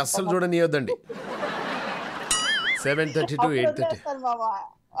 8:30 అస్సలు చూడనియొద్దండి. 7:30 to 8:30.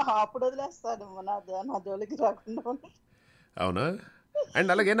 అప్పుడు వదిలేస్తాను, నా జోలికి రాకుండా. అవునా? అండ్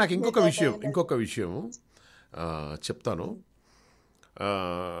అలాగే నాకు ఇంకొక విషయం చెప్తాను.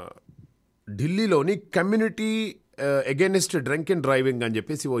 ఢిల్లీలోని community against drunk and driving అని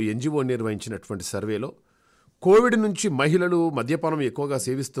చెప్పేసి ఓ ఎన్జిఓ నిర్వహించినటువంటి సర్వేలో కోవిడ్ నుంచి మహిళలు మద్యపానం ఎక్కువగా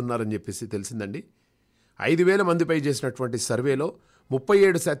సేవిస్తున్నారని చెప్పేసి తెలిసిందండి. 5,000 మందిపై చేసినటువంటి సర్వేలో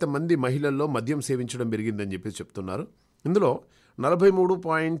 37% మంది మహిళల్లో మద్యం సేవించడం పెరిగిందని చెప్పేసి చెప్తున్నారు. ఇందులో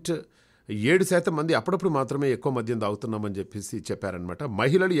 43.7% మంది అప్పుడప్పుడు మాత్రమే ఎక్కువ మద్యం తాగుతున్నామని చెప్పేసి చెప్పారనమాట.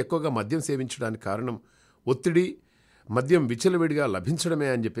 మహిళలు ఎక్కువగా మద్యం సేవించడానికి కారణం ఒత్తిడి, మద్యం విచ్చలవిడిగా లభించడమే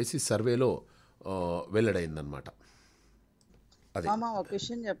అని చెప్పేసి సర్వేలో వెల్లడైందనమాట. అదే ఒక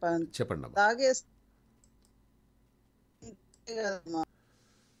విషయం చెప్పాను. చెప్పండి.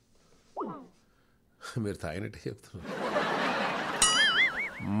 మీరు తాగినట్టే చెప్తున్నారు.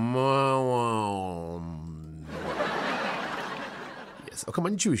 ఒక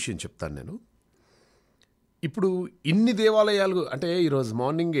మంచి విషయం చెప్తాను నేను. ఇప్పుడు ఇన్ని దేవాలయాలు అంటే ఈరోజు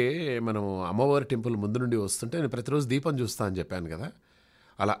మార్నింగే మనం అమ్మవారి టెంపుల్ ముందు నుండి వస్తుంటే నేను ప్రతిరోజు దీపం చూస్తా అని చెప్పాను కదా.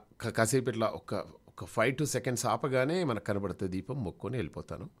 అలా కాసేపు ఇట్లా ఒక 5 seconds ఆపగానే మనకు కనబడుతుంది దీపం, మొక్కుని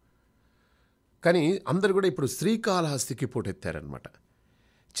వెళ్ళిపోతాను. కానీ అందరు కూడా ఇప్పుడు శ్రీకాళహస్తికి పోటెత్తారనమాట.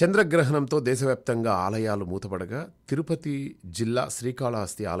 చంద్రగ్రహణంతో దేశవ్యాప్తంగా ఆలయాలు మూతపడగా తిరుపతి జిల్లా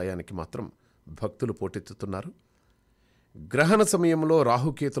శ్రీకాళహస్తి ఆలయానికి మాత్రం భక్తులు పోటెత్తుతున్నారు. గ్రహణ సమయంలో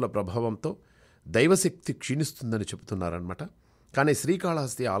రాహుకేతుల ప్రభావంతో దైవశక్తి క్షీణిస్తుందని చెబుతున్నారనమాట. కానీ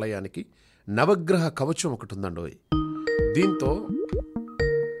శ్రీకాళహస్తి ఆలయానికి నవగ్రహ కవచం ఒకటి ఉందండోయ్. దీంతో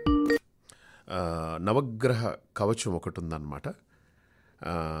నవగ్రహ కవచం ఒకటి ఉందన్నమాట.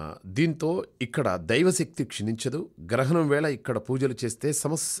 దీంతో ఇక్కడ దైవశక్తి క్షీణించదు. గ్రహణం వేళ ఇక్కడ పూజలు చేస్తే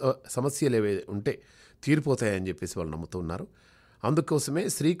సమస్యలు ఏవే ఉంటే తీరిపోతాయని చెప్పేసి వాళ్ళు నమ్ముతున్నారు. అందుకోసమే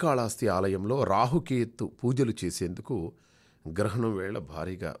శ్రీకాళహస్తి ఆలయంలో రాహుకేతు పూజలు చేసేందుకు గ్రహణం వేళ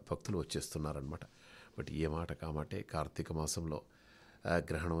భారీగా భక్తులు వచ్చేస్తున్నారనమాట. బట్ ఏ మాట కామాటే కార్తీక మాసంలో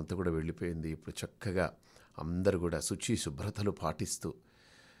గ్రహణం అంతా కూడా వెళ్ళిపోయింది. ఇప్పుడు చక్కగా అందరూ కూడా శుభ్రతలు పాటిస్తూ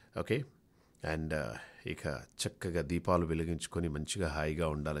ఓకే అండ్ ఇక చక్కగా దీపాలు వెలిగించుకొని మంచిగా హాయిగా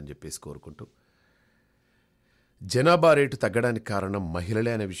ఉండాలని చెప్పేసి కోరుకుంటూ, జనాభా రేటు తగ్గడానికి కారణం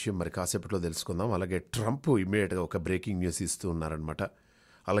మహిళలే అనే విషయం మరి కాసేపట్లో తెలుసుకుందాం. అలాగే ట్రంప్ ఇమ్మీడియట్గా ఒక బ్రేకింగ్ న్యూస్ ఇస్తూ ఉన్నారనమాట.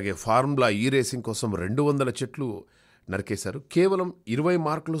 అలాగే ఫార్ములా ఈ రేసింగ్ కోసం 200 చెట్లు నరికేశారు. కేవలం 20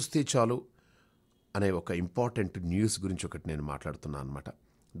 మార్కులు వస్తే చాలు అనే ఒక ఇంపార్టెంట్ న్యూస్ గురించి ఒకటి నేను మాట్లాడుతున్నాను అనమాట.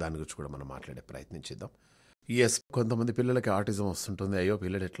 దాని గురించి కూడా మనం మాట్లాడే ప్రయత్నం చేద్దాం. కొంతమంది పిల్లలకి ఆటిజం వస్తుంటుంది. అయ్యో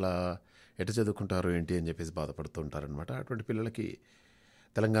పిల్లలు ఎట్లా చదువుకుంటారు ఏంటి అని చెప్పేసి బాధపడుతూ ఉంటారనమాట. అటువంటి పిల్లలకి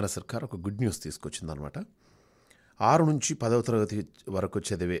తెలంగాణ సర్కార్ ఒక గుడ్ న్యూస్ తీసుకొచ్చిందనమాట. 6 నుంచి 10వ తరగతి వరకు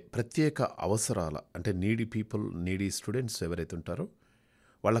చదివే ప్రత్యేక అవసరాల అంటే నీడీ స్టూడెంట్స్ ఎవరైతే ఉంటారో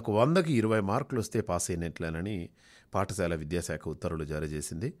వాళ్లకు 100కి 20 మార్కులు వస్తే పాస్ అయినట్లేనని పాఠశాల విద్యాశాఖ ఉత్తర్వులు జారీ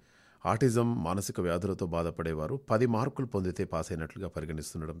చేసింది. ఆటిజం, మానసిక వ్యాధులతో బాధపడేవారు 10 మార్కులు పొందితే పాస్ అయినట్లుగా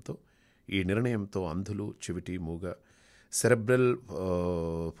పరిగణిస్తుండడంతో ఈ నిర్ణయంతో అంధులు, చెవిటి, మూగ, సెరెబ్రల్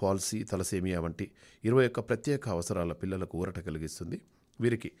పాల్సీ, తలసేమియా వంటి 21 ప్రత్యేక అవసరాల పిల్లలకు ఊరట కలిగిస్తుంది.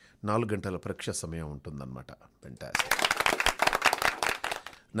 వీరికి 4 గంటల పరీక్ష సమయం ఉంటుందన్నమాట. ఫెంటాస్టిక్.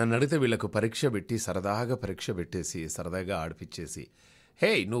 నన్ను అడిగితే వీళ్ళకు పరీక్ష పెట్టి సరదాగా పరీక్ష పెట్టేసి సరదాగా ఆడిపించేసి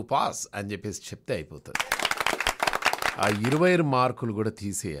హే నువ్వు పాస్ అని చెప్పేసి చెప్తే అయిపోతుంది. ఆ 20 మార్కులు కూడా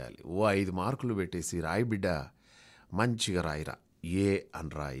తీసేయాలి. 5 మార్కులు పెట్టేసి రాయి బిడ్డ మంచిగా రాయిరా, ఏ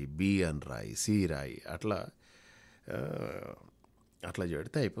అని రాయి, బి అని రాయి, సి రాయి, అట్లా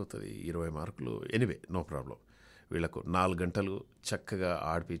చెడితే అయిపోతుంది. 20 మార్కులు. Anyway no problem. వీళ్ళకు 4 గంటలు చక్కగా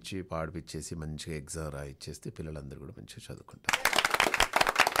పాడిపించేసి మంచిగా ఎగ్జామ్ రాయిచ్చేస్తే పిల్లలందరూ కూడా మంచిగా చదువుకుంటారు.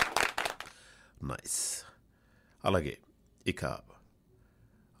 నైస్. అలాగే ఇక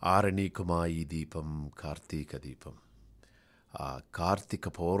ఆరణీకుమాయి దీపం, కార్తీక దీపం, ఆ కార్తీక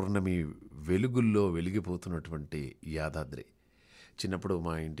పౌర్ణమి వెలుగుల్లో వెలిగిపోతున్నటువంటి యాదాద్రి. చిన్నప్పుడు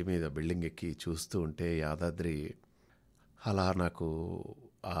మా ఇంటి మీద బిల్డింగ్ ఎక్కి చూస్తూ ఉంటే యాదాద్రి అలా నాకు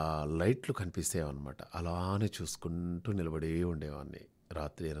ఆ లైట్లు కనిపిస్తాయన్నమాట. అలానే చూసుకుంటూ నిలబడే ఉండేవాడిని.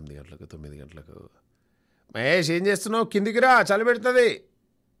 రాత్రి 8 గంటలకు 9 గంటలకు మహేష్ ఏం చేస్తున్నావు, కిందికి రా చలి పెడుతుంది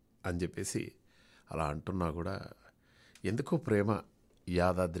అని చెప్పేసి అలా అంటున్నా కూడా ఎందుకో ప్రేమ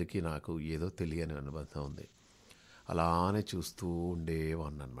యాదాద్రికి నాకు ఏదో తెలియని అనుబంధం ఉంది. అలానే చూస్తూ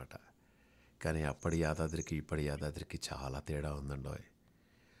ఉండేవాడిని అనమాట. కానీ అప్పటి యాదాద్రికి ఇప్పటి యాదాద్రికి చాలా తేడా ఉందండో.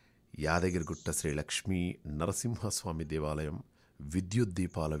 యాదగిరిగుట్ట శ్రీ లక్ష్మీ నరసింహస్వామి దేవాలయం విద్యుత్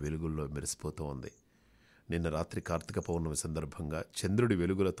దీపాల వెలుగుల్లో మెరిసిపోతూ ఉంది. నిన్న రాత్రి కార్తీక పౌర్ణమి సందర్భంగా చంద్రుడి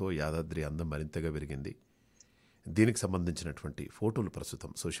వెలుగులతో యాదాద్రి అందం మరింతగా పెరిగింది. దీనికి సంబంధించినటువంటి ఫోటోలు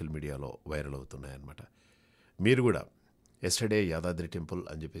ప్రస్తుతం సోషల్ మీడియాలో వైరల్ అవుతున్నాయన్నమాట. మీరు కూడా ఎస్టర్డే యాదాద్రి టెంపుల్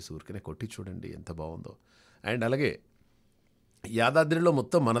అని చెప్పేసి ఊరికనే కొట్టి చూడండి ఎంత బాగుందో. అండ్ అలాగే యాదాద్రిలో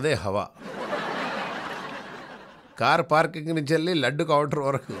మొత్తం మనదే హవా, కార్ పార్కింగ్ నుంచి వెళ్ళి లడ్డు కౌంటర్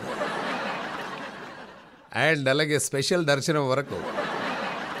వరకు, అండ్ అలాగే స్పెషల్ దర్శనం వరకు,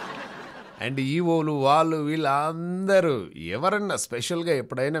 అండ్ ఈవోలు వాళ్ళు వీళ్ళందరూ ఎవరన్నా స్పెషల్గా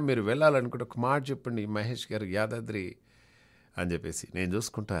ఎప్పుడైనా మీరు వెళ్ళాలనుకుంటే ఒక మాట చెప్పండి, మహేష్ గారు యాదాద్రి అని చెప్పేసి, నేను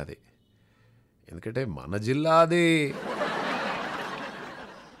చూసుకుంటా అది. ఎందుకంటే మన జిల్లా అది.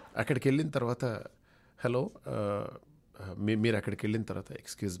 అక్కడికి వెళ్ళిన తర్వాత హలో మీరు అక్కడికి వెళ్ళిన తర్వాత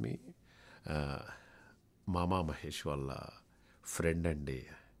ఎక్స్క్యూజ్ మీ మామా మహేష్ వాళ్ళ ఫ్రెండ్ అండి.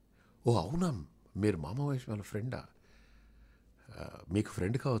 ఓ అవునా, మీరు మామా మహేష్ వాళ్ళ ఫ్రెండా? మీకు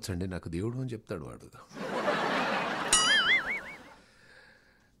ఫ్రెండ్ కావచ్చండి, నాకు దేవుడు అని చెప్తాడు వాడు.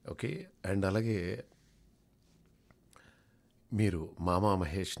 ఓకే. అండ్ అలాగే మీరు మామా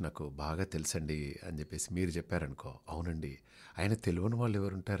మహేష్ నాకు బాగా తెలుసండి అని చెప్పేసి మీరు చెప్పారనుకో, అవునండి ఆయన తెలియని వాళ్ళు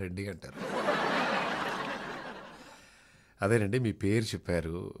ఎవరు ఉంటారండి అంటారు. అదేనండి మీ పేరు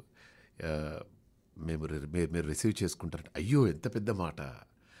చెప్పారు, మీరు రిసీవ్ చేసుకుంటారు. అయ్యో ఎంత పెద్ద మాట,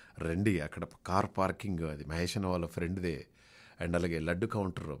 రండి అక్కడ కార్ పార్కింగ్ అది మహేష్ అన్న వాళ్ళ ఫ్రెండ్దే, అండ్ అలాగే లడ్డు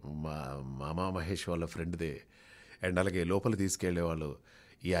కౌంటర్ మామా మహేష్ వాళ్ళ ఫ్రెండ్దే, అండ్ అలాగే లోపల తీసుకెళ్లేవాళ్ళు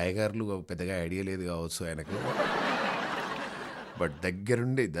ఈ అయ్యగారులు పెద్దగా ఐడియా లేదు కావచ్చు ఆయనకు, బట్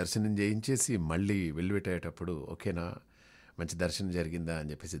దగ్గరుండి దర్శనం చేయించేసి మళ్ళీ వెళ్ళిపెట్టేటప్పుడు ఓకేనా మంచి దర్శనం జరిగిందా అని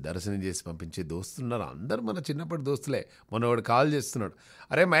చెప్పేసి దర్శనం చేసి పంపించే దోస్తున్నారు. అందరూ మన చిన్నప్పటి దోస్తులే. మొన్నవాడు కాల్ చేస్తున్నాడు,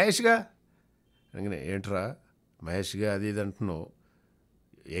 అరే మహేష్గా అనగానే, ఏంట్రా మహేష్గా అది ఇది అంటున్నావు,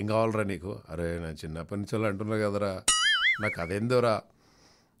 ఏం కావాలరా నీకు? అరే నా చిన్నప్పటి నుంచి వాళ్ళు అంటున్నావు కదరా, నాకు అదేందోరా,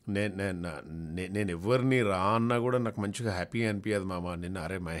 నేను ఎవరిని రా అన్నా కూడా నాకు మంచిగా హ్యాపీగా అనిపించదు మామ. నిన్న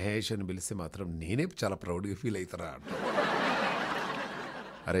అరే మహేష్ అని పిలిస్తే మాత్రం నేనే చాలా ప్రౌడ్గా ఫీల్ అవుతారా అంట.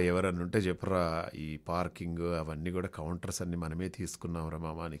 అరే ఎవరన్నా ఉంటే చెప్పురా, ఈ పార్కింగ్ అవన్నీ కూడా కౌంటర్స్ అన్నీ మనమే తీసుకున్నాంరా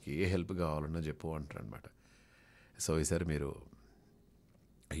మామ, నీకు ఏ హెల్ప్ కావాలన్నా చెప్పు అంటారు అనమాట. సో ఈసారి మీరు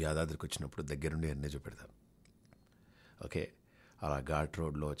యాదాద్రికి వచ్చినప్పుడు దగ్గరుండి అన్నీ చూపెడతాను. ఓకే. అలా ఘాట్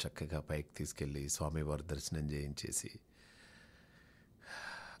రోడ్లో చక్కగా పైకి తీసుకెళ్ళి స్వామివారి దర్శనం చేయించేసి,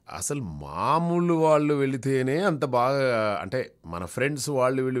 అసలు మామూలు వాళ్ళు వెళితేనే అంత బాగా, అంటే మన ఫ్రెండ్స్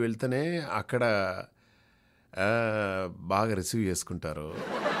వాళ్ళు వీళ్ళు వెళ్తేనే అక్కడ బాగా రిసీవ్ చేసుకుంటారు.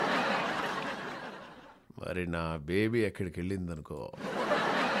 మరి నా బేబీ ఎక్కడికి వెళ్ళిందనుకో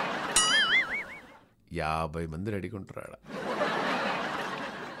 50 మంది రెడీగా ఉంటారు ఆడ.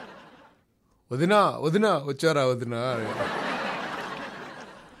 వదినా వదినా వచ్చారా వదినా,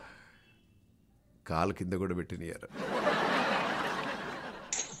 కాలు కింద కూడా పెట్టినారు.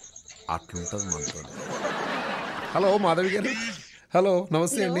 అట్లుంటుంది మనతో. హలో మాధవి గారు, హలో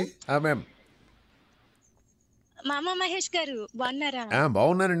నమస్తే అండి. మ్యామ్. మామ మహేష్ గారు బాగున్నారా?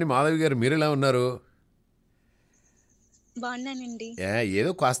 బాగున్నానండి. మాధవి గారు మీరు ఎలా ఉన్నారు? బాగున్నానండి.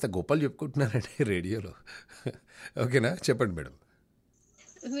 ఏదో కాస్త గొప్పలు చెప్పుకుంటున్నారండి రేడియోలో. ఓకేనా, చెప్పండి మేడం.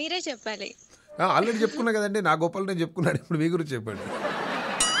 మీరే చెప్పాలి. ఆల్రెడీ చెప్పుకున్నా కదండి, నా గొప్పలు నేను చెప్పుకున్నాను. ఇప్పుడు మీ గురించి చెప్పండి.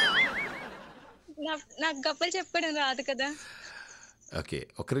 నాకు గొప్పలు చెప్పడం రాదు కదా. ఓకే,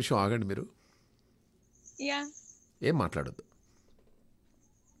 ఒక్క నిమిషం ఆగండి మీరు. యా, ఏం మాట్లాడద్దు.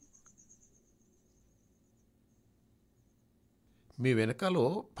 మీ వెనకాలో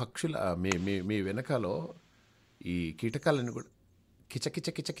పక్షుల మీ వెనకాలో ఈ కీటకాలన్నీ కూడా కిచ కిచ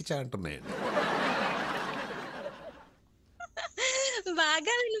కిచ కిచ అంటున్నాయండి.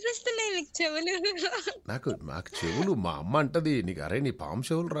 బాగా వినిపిస్తున్నాయి మీకు చెవులు. నాకు చెవులు మా అమ్మ అంటది, నీకు అరే నీ పాము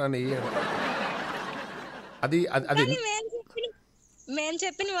చెవులు రాని. అది అది మేము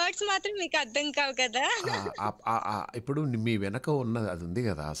చెప్పిన వర్డ్స్ మాత్రం మీకు అర్థం కావు కదా. ఇప్పుడు మీ వెనక ఉన్నది అది ఉంది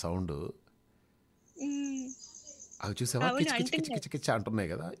కదా ఆ సౌండ్, అవి చూసావా కిచ కిచ కిచ కిచ కిచ అంటున్నాయి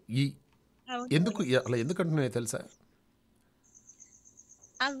కదా. ఎందుకు అలా ఎందుకు అంటున్నాయో తెలుసా?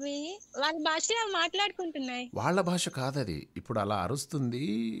 అవి వాళ్ళ భాష మాట్లాడుకుంటున్నాయి. వాళ్ళ భాష కాదది. ఇప్పుడు అలా అరుస్తుంది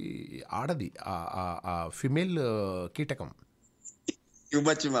ఆడది, ఆ ఫిమేల్ కీటకం.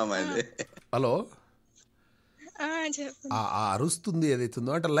 హలో, ఆ అరుస్తుంది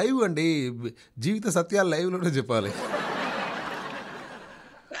ఏదైతుందో అంటే లైవ్ అండి, జీవిత సత్యాలు లైవ్లోనే చెప్పాలి.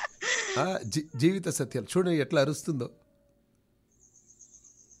 జీవిత సత్యాలు చూడండి ఎట్లా అరుస్తుందో.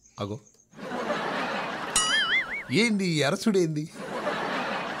 అగో ఏంది అరసుడేంది?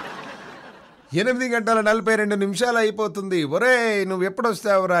 8:42 అయిపోతుంది. ఒరే నువ్వు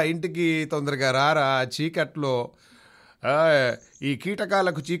ఎప్పుడొస్తావురా ఇంటికి? తొందరగా రారా, చీకట్లో ఈ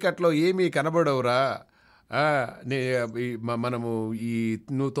కీటకాలకు చీకట్లో ఏమీ కనబడవురా. మనము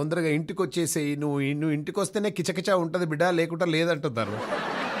నువ్వు తొందరగా ఇంటికి వచ్చేసేయి, నువ్వు ఇంటికి వస్తేనే కిచకిచ ఉంటుంది బిడ్డ, లేకుండా లేదంటున్నారు.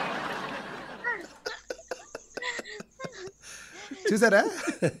 చూసారా?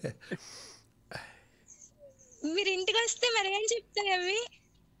 మీరు ఇంటికి వస్తే మరి ఏం చెప్తాయి అవి?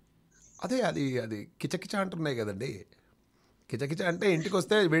 అదే అది అది కిచకిచ అంటున్నాయి కదండి. కిచకిచ అంటే ఇంటికి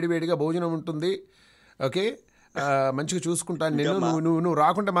వస్తే వేడివేడిగా భోజనం ఉంటుంది, ఓకే, మంచిగా చూసుకుంటాను నేను, నువ్వు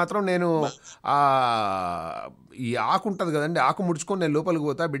రాకుంటే మాత్రం నేను ఈ ఆకు ఉంటుంది కదండి, ఆకు ముడుచుకొని నేను లోపలికి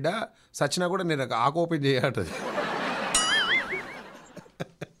పోతా బిడ్డ, సచ్చినా కూడా నేను ఆకు ఓపెన్ చేయటది.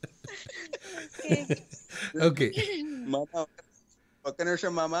 ఓకే ఒక్క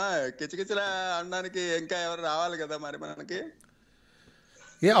నిమిషం మామ, కిచకిచలా అనడానికి ఇంకా ఎవరు రావాలి కదా మరి మనకి.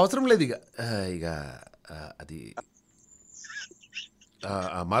 ఏ అవసరం లేదు ఇక ఇక అది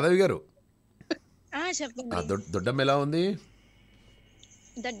మాధవి గారు చెప్పండి. దొడ్డమ్మ ఎలా ఉంది?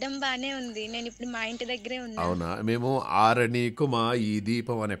 దొడ్డం బానే ఉంది. నేను ఇప్పుడు మా ఇంటి దగ్గరే ఉన్నా. అవునా? మేము ఆరణికు మా ఈ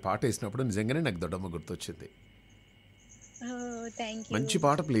దీపం అనే పాట వేసినప్పుడు నిజంగానే నాకు దొడ్డమ్మ గుర్తొచ్చింది. మంచి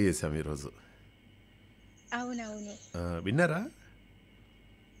పాట ప్లే చేసాం ఈరోజు. అవునవును. విన్నారా?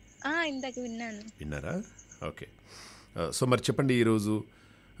 ఇందాక విన్నాను. విన్నారా? ఓకే. సో మరి చెప్పండి, ఈరోజు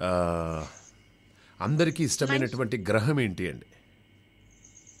అందరికీ ఇష్టమైనటువంటి గ్రహం ఏంటి అండి?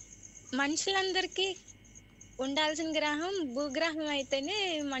 మనుషులందరికీ ఉండాల్సిన గ్రహం భూగ్రహం అయితేనే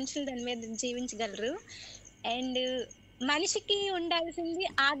మనుషులు దాని మీద జీవించగలరు. అండ్ మనిషికి ఉండాల్సింది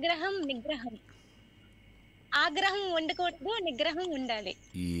ఆగ్రహం, నిగ్రహం. ఆగ్రహం ఉండకూడదు, నిగ్రహం ఉండాలి.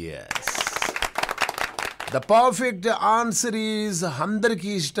 ద పర్ఫెక్ట్ ఆన్సర్ ఈజ్,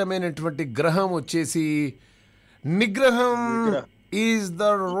 అందరికీ ఇష్టమైనటువంటి గ్రహం వచ్చేసి నిగ్రహం is the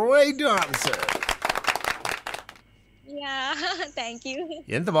right answer. Thank you.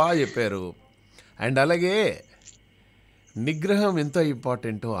 ఎంత బాగా చెప్పారు. అండ్ అలాగే నిగ్రహం ఎంత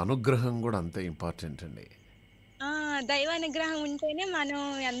ఇంపార్టెంటో అనుగ్రహం కూడా అంత ఇంపార్టెంట్ అండి. దైవానుగ్రహం ఉంటేనే మనం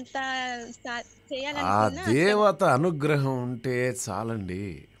ఎంత ఆ దేవత అనుగ్రహం ఉంటే చాలండి.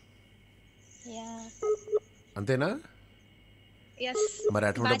 అంతేనా? మరి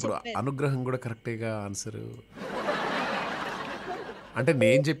అటువంటిప్పుడు అనుగ్రహం కూడా కరెక్టేగా ఆన్సర్. అంటే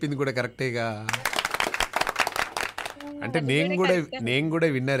నేను చెప్పింది కూడా కరెక్టేగా, అంటే నేను కూడా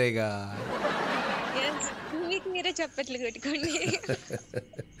విన్నరేగా. మీరే చెప్పట్లు పెట్టుకోండి.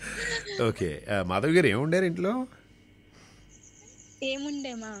 ఓకే. మాధవి గారు ఏముండారు ఇంట్లో?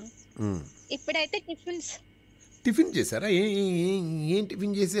 ఏముండేమా, ఇప్పుడైతే టిఫిన్ చేశారా? ఏం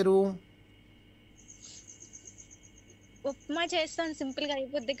టిఫిన్ చేశారు? ఉప్మా చేస్తాను, సింపుల్ గా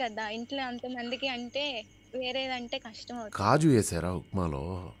అయిపోద్ది కదా ఇంట్లో అంతమందికి. అంటే వేరేదంటే కష్టం అవుతుంది. కాజు వేసారా ఉప్మాలో?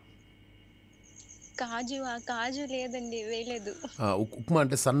 కాజు లేదండి, వేయలేదు. ఉప్మా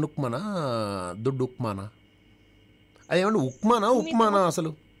అంటే సన్న ఉప్మానా, దొడ్డు ఉప్మానా? అదేమంటే ఉప్మానా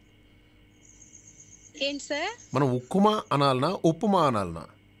అసలు? ఏంటి సార్? మనం ఉప్మా అనాలనా, ఉప్మా అనాలనా?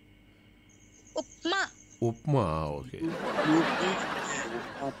 ఉప్మా. ఓకే.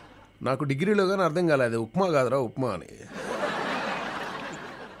 నాకు డిగ్రీలో కానీ అర్థం కాలేదు, ఉప్మా కాదురా ఉప్మా అని.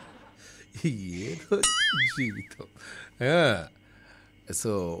 ఏదో జీవితం.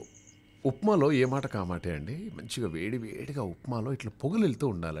 సో ఉప్మాలో ఏ మాట కామాటే అండి, మంచిగా వేడిగా ఉప్మాలో ఇట్లా పొగలు వెళ్తూ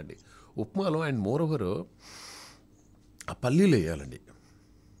ఉండాలండి ఉప్మాలో. అండ్ మోర్ ఓవర్ ఆ పల్లీలు వేయాలండి.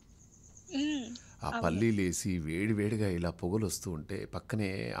 ఆ పల్లీలు వేసి వేడిగా ఇలా పొగలు వస్తూ ఉంటే పక్కనే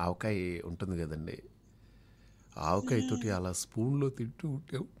ఆవకాయ ఉంటుంది కదండి, ఆవకాయతోటి అలా స్పూన్లో తింటూ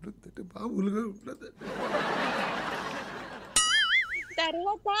ఉంటే ఉంటుంది, మామూలుగా ఉంటుంది.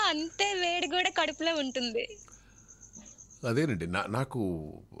 తర్వాత అంతే వేడి కూడా కడుపులో ఉంటుంది. అదేనండి, నాకు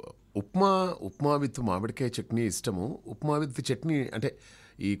ఉప్మా విత్ మామిడికాయ చట్నీ ఇష్టము. ఉప్మా విత్ చట్నీ అంటే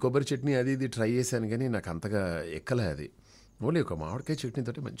ఈ కొబ్బరి చట్నీ అది ఇది ట్రై చేశాను కానీ నాకు అంతగా ఎక్కలే అది. ఓన్లీ ఒక మామిడికాయ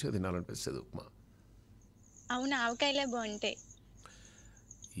చట్నీతోటి మంచిగా తినాలనిపిస్తుంది ఉప్మా. అవును, ఆవకాయలే బాగుంటాయి.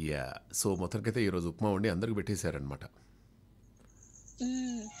 సో మొత్తానికైతే ఈరోజు ఉప్మా వండి అందరికి పెట్టేశారనమాట.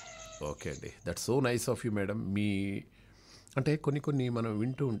 ఓకే అండి, that's so nice of you madam. మీ అంటే కొన్ని మనం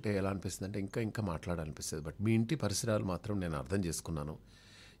వింటూ ఉంటే ఎలా అనిపిస్తుంది అంటే ఇంకా మాట్లాడాలనిపిస్తుంది. బట్ మీ ఇంటి పరిసరాలు మాత్రం నేను అర్థం చేసుకున్నాను.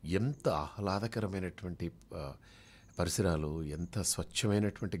 ఎంత ఆహ్లాదకరమైనటువంటి పరిసరాలు, ఎంత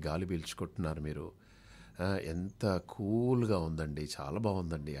స్వచ్ఛమైనటువంటి గాలి పీల్చుకుంటున్నారు మీరు, ఎంత కూల్గా ఉందండి, చాలా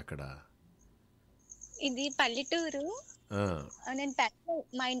బాగుందండి అక్కడ. ఇది పల్లెటూరు. నేను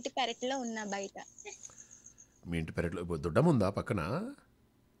మా ఇంటి పెరట్లో ఉన్నా బయట. మీ ఇంటి పెరట్లో దొడ్డముందా పక్కన?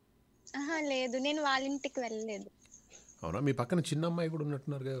 లేదు, నేను వాళ్ళ ఇంటికి వెళ్ళలేదు. అవునా? మీ పక్కన చిన్న అమ్మాయి కూడా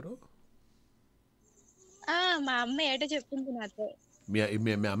ఉన్నట్టున్నారు కదా ఎవరు? మా అమ్మ ఏటో చెప్పింది నాతో.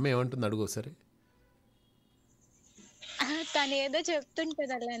 మీ అమ్మ ఏమంటుంది అడుగు ఒకసారి. తను ఏదో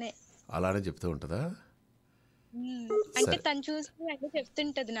చెప్తుంటది, అలానే చెప్తూ ఉంటుందా? అంటే తను చూసి అదే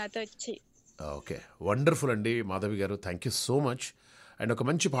చెప్తుంటది నాతో వచ్చి. ఓకే, వండర్ఫుల్ అండి మాధవి గారు, thank you so much. And ఒక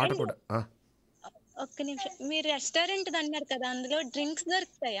మంచి పాట కూడా. ఒక్క నిమిషం, మీరు రెస్టారెంట్ అన్నారు కదా, అందులో డ్రింక్స్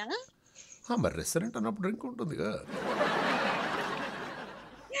దొరుకుతాయా? మరి రెస్టారెంట్ అన్నప్పుడు డ్రింక్ ఉంటుందిగా.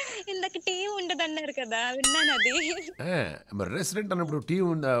 ఇందాక టీ ఉండదు అన్నారు కదా, విన్నాను అది. మరి రెస్టారెంట్ అన్నప్పుడు టీ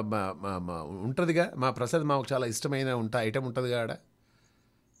ఉంటుందిగా. మా ప్రసాద్ మాకు చాలా ఇష్టమైన ఐటమ్ ఉంటుందిగా ఆడ.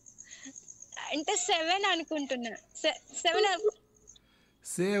 అంటే 7 అనుకుంటున్నా. 7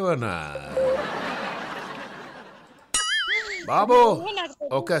 సేవనా బాబు,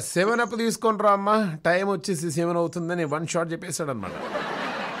 ఒక 7 తీసుకొని రా అమ్మా, టైం వచ్చేసి 7 అవుతుందని 1 షాట్ చెప్పేశాడు అనమాట.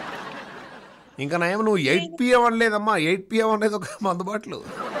 ఇంకా నయం నువ్వు 8 PM అనలేదమ్మా, 8 PM అనేది ఒక అందుబాటులో.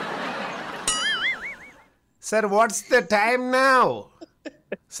 Sir what's the time now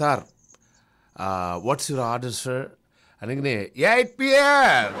sir, what's your order sir అనగానే 8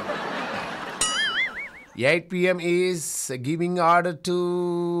 PM 8 PM is giving order to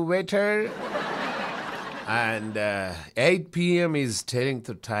waiter and 8 PM is telling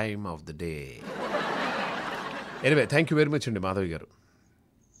the time of the day. Anyway, thank you very much అండి మాధవి గారు.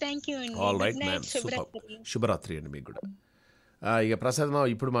 Thank you అండి. All good right night, ma'am, super. శుభరాత్రి. శుభరాత్రి అండి మీకు కూడా. ఇక ప్రసాద్ మావ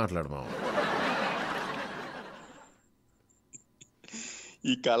ఇప్పుడు మాట్లాడమా.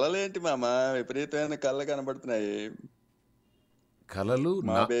 ఈ కళలేంటి మామ, విపరీతమైన కళలు కనబడుతున్నాయి. కళలు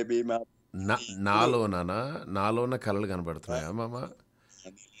మా బేబీ మా నాలోన కళలు కనబడుతున్నాయా మామ?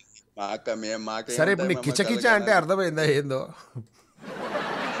 మాకే సరే ఇప్పుడు నీకు కిచకిచ అంటే అర్థమైందా ఏందో?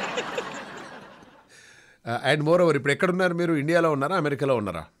 అండ్ మోర్ ఓవర్ ఇప్పుడు ఎక్కడున్నారు మీరు? ఇండియాలో ఉన్నారా, అమెరికాలో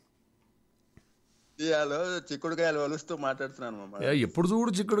ఉన్నారా? ఇండియాలో చిక్కుడుకాయలు వలుస్తూ మాట్లాడుతున్నాను మామ. ఎప్పుడు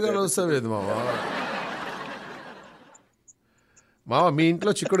చూడు చిక్కుడుకాయలు వస్తావేది మామ? మామ మీ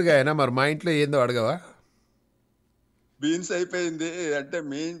ఇంట్లో చిక్కుడుకాయనా? మరి మా ఇంట్లో ఏందో అడగవా? బీన్స్ అయిపోయింది అంటే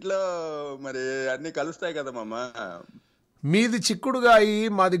మీ ఇంట్లో మరి అన్ని కలుస్తాయి కదా మామ. మీది చిక్కుడుగాయ,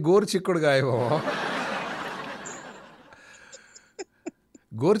 మాది గోరు చిక్కుడుగాయ మామ.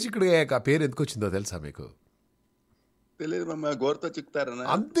 గోరు చిక్కుడుగాయ ఆ పేరు ఎందుకు వచ్చిందో తెలుసా మీకు? తెలియదు మామ, గోరుతో చిక్కుతారనా?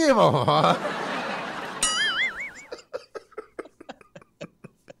 అంతే మామ.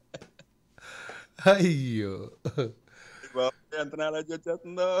 అయ్యో ఎంత నాలెడ్జ్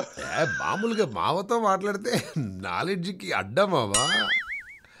వచ్చేస్తుందో. మామూలుగా మావతో మాట్లాడితే నాలెడ్జ్కి అడ్డమావా.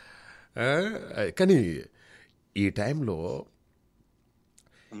 కానీ ఈ టైంలో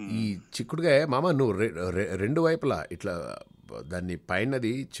ఈ చిక్కుడుగా మామ నువ్వు రెండు వైపులా ఇట్లా దాన్ని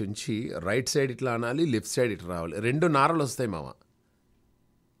పైనది చుంచి రైట్ సైడ్ ఇట్లా అనాలి, లెఫ్ట్ సైడ్ ఇట్లా రావాలి. 2 నారలు వస్తాయి మామ.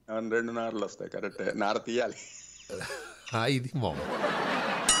 2 నారలు వస్తాయి, కరెక్ట్. నార తీయాలి. ఇది మామ,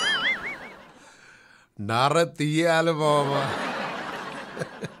 నార తీయాలి మామ.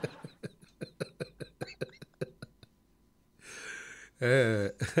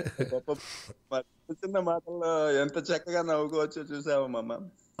 చిన్న మాటల్లో ఎంత చక్కగా నవ్వుకోవచ్చో చూసావా మామ?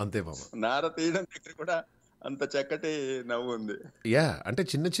 అంతే మామ. నార తీయడం దగ్గర కూడా అంత చక్కటి నవ్వు ఉంది. యా, అంటే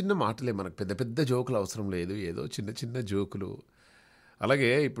చిన్న చిన్న మాటలే, మనకు పెద్ద పెద్ద జోకులు అవసరం లేదు, ఏదో చిన్న చిన్న జోకులు.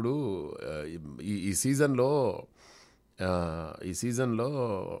 అలాగే ఇప్పుడు ఈ సీజన్లో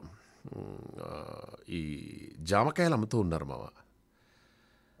ఈ జామకాయలు అమ్ముతూ ఉన్నారు మామ.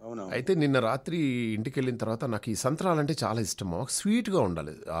 అయితే నిన్న రాత్రి ఇంటికి వెళ్ళిన తర్వాత నాకు ఈ సంత్రాలంటే చాలా ఇష్టం మామ. స్వీట్గా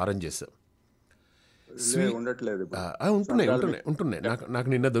ఉండాలి, ఆరెంజెస్ ఉండట్లేదు. ఉంటున్నాయి. నాకు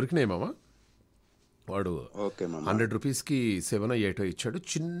నిన్న దొరికినాయి మామ. వాడు 100 రూపీస్కి 7 8 ఇచ్చాడు.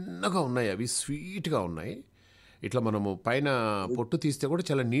 చిన్నగా ఉన్నాయి అవి, స్వీట్గా ఉన్నాయి. ఇట్లా మనము పైన పొట్టు తీస్తే కూడా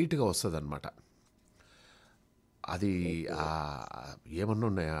చాలా నీట్గా వస్తుంది అనమాట. అది ఏమన్నా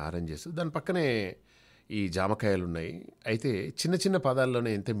ఉన్నాయి ఆరెంజెస్. దాని పక్కనే ఈ జామకాయలు ఉన్నాయి. అయితే చిన్న చిన్న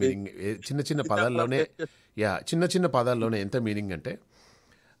పదాల్లోనే ఎంత మీనింగ్, చిన్న చిన్న పదాల్లోనే ఎంత మీనింగ్ అంటే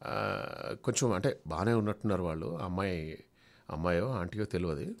కొంచెం అంటే బాగానే ఉన్నట్టున్నారు వాళ్ళు. అమ్మాయో ఆంటీయో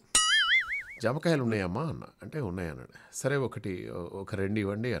తెలియదు. జామకాయలు ఉన్నాయమ్మా అన్న అంటే ఉన్నాయి అన్నాడు. సరే ఒక 2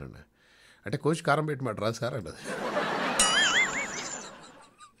 ఇవ్వండి అన్నాడు. అంటే కోచ్ కారం పెట్టి మాట రా సార్ అన్నది.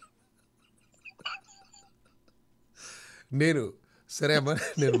 నేను సరే అమ్మా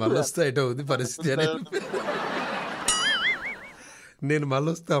నేను మళ్ళీ వస్తా ఎటో ఉంది పరిస్థితి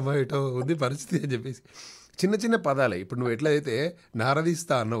అని చెప్పేసి చిన్న చిన్న పదాలే. ఇప్పుడు నువ్వు ఎట్లయితే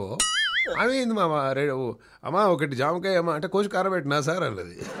నారదీస్తా అన్నవో అవి ఏంది మామ, అమ్మా 1 జామకాయ అమ్మా అంటే కోచ్ కారం పెట్టినా సార్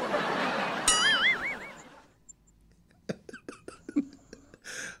అన్నది.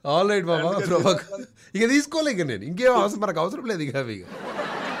 ఆల్ రైట్ మామ, ఇక తీసుకోలే. ఇక నేను ఇంకేం మనకు అవసరం లేదు ఇక అవి. ఇక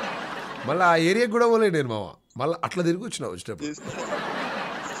మళ్ళీ ఆ ఏరియాకి కూడా పోలే నేను మామ. మళ్ళీ అట్లా తిరిగి వచ్చినప్పుడు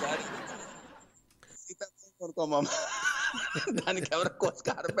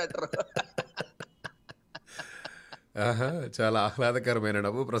చాలా ఆహ్లాదకరమైన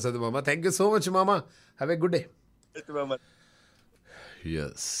నవ్వు ప్రసాద్ మామ. థ్యాంక్ యూ సో మచ్ మామ. Have a good day.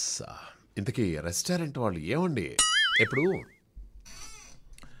 Yes, ఇంతకీ రెస్టారెంట్ వాళ్ళు ఏమండి, ఇప్పుడు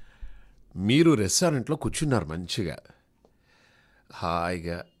మీరు రెస్టారెంట్లో కూర్చున్నారు మంచిగా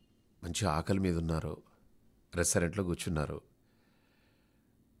హాయిగా, మంచి ఆకలి మీద ఉన్నారు, రెస్టారెంట్లో కూర్చున్నారు.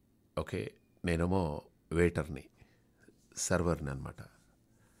 ఓకే, నేనేమో వెయిటర్ని, సర్వర్ని అనమాట.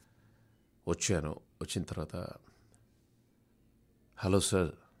 వచ్చాను. వచ్చిన తర్వాత hello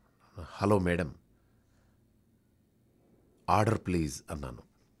sir, hello madam, order please అన్నాను.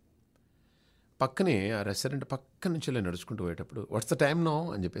 పక్కనే ఆ రెస్టారెంట్ పక్క నుంచి ఇలా నడుచుకుంటూ పోయేటప్పుడు వాట్స్ ద టైం నో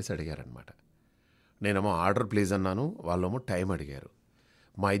అని చెప్పేసి అడిగారనమాట. నేనేమో ఆర్డర్ ప్లీజ్ అన్నాను, వాళ్ళేమో టైం అడిగారు.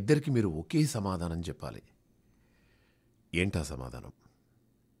 మా ఇద్దరికి మీరు ఒకే సమాధానం చెప్పాలి. ఏంటా సమాధానం?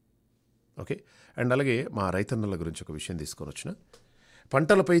 ఓకే. అండ్ అలాగే మా రైతన్నల గురించి ఒక విషయం తీసుకొని వచ్చిన,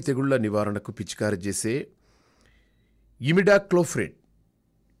 పంటలపై తెగుళ్ల నివారణకు పిచికారీ చేసే ఇమిడాక్లోఫ్రిడ్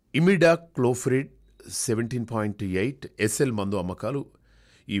 17.8 SL మందు అమ్మకాలు,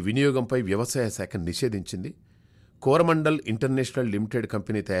 ఈ వినియోగంపై వ్యవసాయ శాఖ నిషేధించింది. కోరమండల్ ఇంటర్నేషనల్ లిమిటెడ్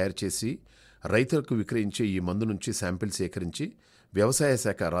కంపెనీ తయారు చేసి రైతులకు విక్రయించే ఈ మందు నుంచి శాంపిల్ సేకరించి వ్యవసాయ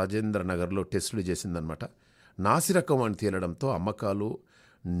శాఖ రాజేంద్ర నగర్లో టెస్టులు చేసిందనమాట. నాసిరకం అని తేలడంతో అమ్మకాలు,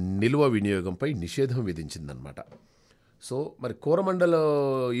 నిల్వ వినియోగంపై నిషేధం విధించిందనమాట. సో మరి కోరమండల్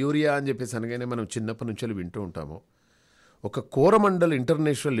యూరియా అని చెప్పేసి అనగానే మనం చిన్నప్పటి నుంచి వింటూ ఉంటాము. ఒక కోరమండల్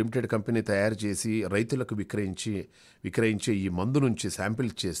ఇంటర్నేషనల్ లిమిటెడ్ కంపెనీ తయారు చేసి రైతులకు విక్రయించే ఈ మందు నుంచి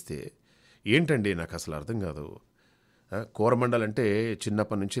శాంపిల్ చేస్తే ఏంటండి, నాకు అసలు అర్థం కాదు. కోరమండల్ అంటే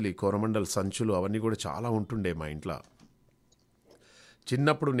చిన్నప్పటి నుంచి ఈ కోరమండల్ సంచులు అవన్నీ కూడా చాలా ఉంటుండే మా ఇంట్లో.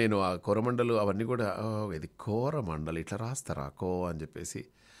 చిన్నప్పుడు నేను ఆ కోరమండలు అవన్నీ కూడా ఇది కోరమండల్ ఇట్లా రాస్తారా కో అని చెప్పేసి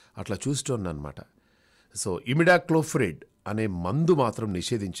అట్లా చూస్తున్నానమాట. సో ఇమిడాక్లోఫ్రిడ్ అనే మందు మాత్రం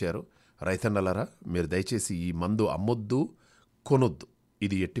నిషేధించారు. రైతన్నలారా, మీరు దయచేసి ఈ మందు అమ్మొద్దు, కొనొద్దు.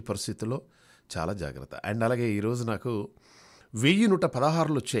 ఇది ఎట్టి పరిస్థితుల్లో చాలా జాగ్రత్త. అండ్ అలాగే ఈరోజు నాకు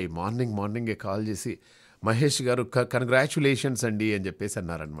 1116 వచ్చాయి. మార్నింగే కాల్ చేసి మహేష్ గారు కంగ్రాచ్యులేషన్స్ అండి అని చెప్పేసి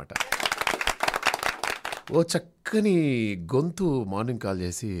అన్నారనమాట. ఓ చక్కని గొంతు మార్నింగ్ కాల్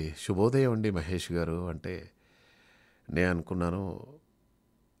చేసి శుభోదయం అండి మహేష్ గారు అంటే నేను అనుకున్నాను,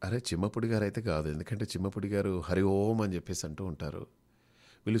 అరే చిమ్మపుడి గారు అయితే కాదు, ఎందుకంటే చిమ్మపుడి గారు హరి ఓం అని చెప్పేసి అంటూ ఉంటారు,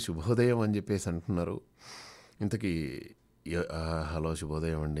 వీళ్ళు శుభోదయం అని చెప్పేసి అంటున్నారు. ఇంతకీ హలో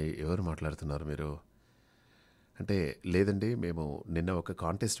శుభోదయం అండి, ఎవరు మాట్లాడుతున్నారు మీరు అంటే, లేదండి మేము నిన్న ఒక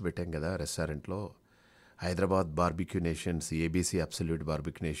కాంటెస్ట్ పెట్టాం కదా రెస్టారెంట్లో, Hyderabad barbecue nations, ABC absolute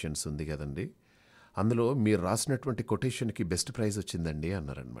barbecue nations ఉంది కదండి, అందులో మీరు రాసినటువంటి కొటేషన్కి బెస్ట్ ప్రైజ్ వచ్చిందండి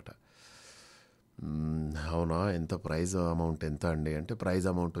అన్నారనమాట. అవునా, ఎంత ప్రైజ్ అమౌంట్ ఎంత అండి అంటే, ప్రైజ్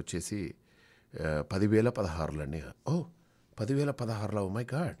అమౌంట్ వచ్చేసి 10,016 అండి. ఓ 10,016, ఓ మై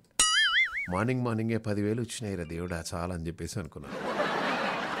గాడ్, మార్నింగే 10,000 వచ్చినాయి రా దేవుడా, చాలా అని చెప్పేసి అనుకున్నాను.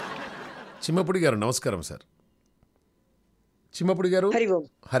 చిమ్మపుడి గారు నమస్కారం సార్. చిమ్మపుడి గారు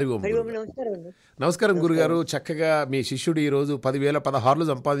హరి ఓం. నమస్కారం గురుగారు. చక్కగా మీ శిష్యుడు ఈరోజు 10,016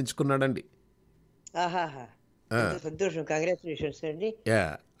 సంపాదించుకున్నాడండి. సంతోషం, కంగ్రాచులేషన్స్ అండి.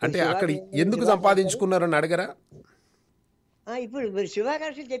 అంటే అక్కడ ఎందుకు సంపాదించుకున్నారని అడగరా? ఇప్పుడు మీరు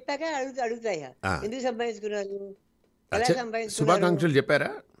శుభాకాంక్షలు చెప్పాక అడుగుతాయా ఎందుకు సంపాదించుకున్నారు, ఎలా సంపాదించుకున్నారు? శుభాకాంక్షలు చెప్పారా?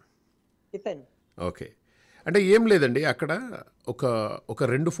 చెప్పాను. ఓకే. అంటే ఏం లేదండి, అక్కడ ఒక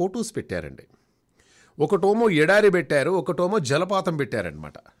 2 ఫొటోస్ పెట్టారండి. ఒకటోమో ఎడారి పెట్టారు, ఒకటోమో జలపాతం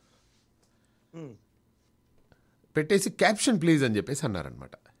పెట్టారనమాట. పెట్టేసి క్యాప్షన్ ప్లీజ్ అని చెప్పేసి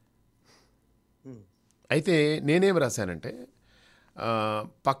అన్నారనమాట. అయితే నేనేం రాశానంటే,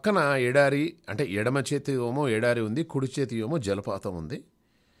 పక్కన ఎడారి అంటే ఎడమ చేతి ఏమో ఎడారి ఉంది, కుడి చేతి ఏమో జలపాతం ఉంది,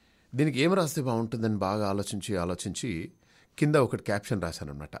 దీనికి ఏం రాస్తే బాగుంటుందని బాగా ఆలోచించి కింద ఒకటి క్యాప్షన్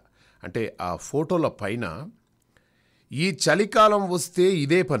రాశానమాట. అంటే ఆ ఫోటోల పైన ఈ చలికాలం వస్తే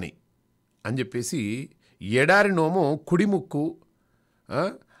ఇదే పని అని చెప్పేసి ఎడారినోమో కుడి ముక్కు,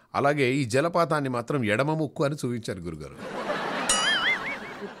 అలాగే ఈ జలపాతాన్ని మాత్రం ఎడమ ముక్కు అని చూపించారు గురుగారు.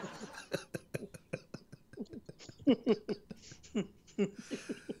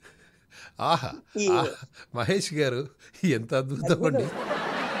 ఆహా, మహేష్ గారు ఎంత అద్భుతం అండి.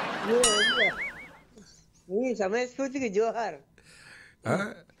 సమయస్ఫూర్తికి జోహార్.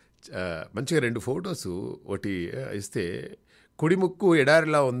 మంచిగా 2 ఫొటోస్ ఒకటి ఇస్తే, కుడి ముక్కు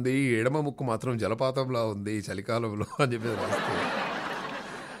ఎడారిలా ఉంది, ఎడమ ముక్కు మాత్రం జలపాతంలా ఉంది చలికాలంలో అని చెప్పి రాస్తే,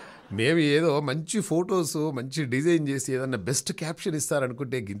 మేము ఏదో మంచి ఫొటోస్ మంచి డిజైన్ చేసి ఏదన్నా బెస్ట్ క్యాప్షన్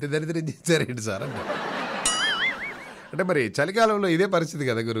ఇస్తారనుకుంటే గింత దరిద్రం చేశారేంటి సార్ అంటే. అంటే మరి చలికాలంలో ఇదే పరిస్థితి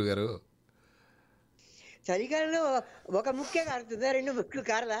కదా గురుగారు. చలికాలంలో ఒక ముక్కే కారుతుందా, 2 ముక్కులు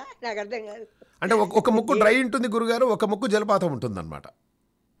కారదా? నాకు అర్థం కాదు. అంటే ఒక ముక్కు డ్రై ఉంటుంది గురుగారు, ఒక ముక్కు జలపాతం ఉంటుంది అనమాట.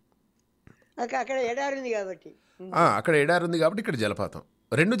 అక్కడ ఎడారి ఉంది కాబట్టి, అక్కడ ఎడారి ఉంది కాబట్టి ఇక్కడ జలపాతం.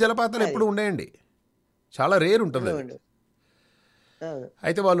 2 జలపాతాలు ఎప్పుడు ఉన్నాయండి, చాలా రేర్ ఉంటుంది.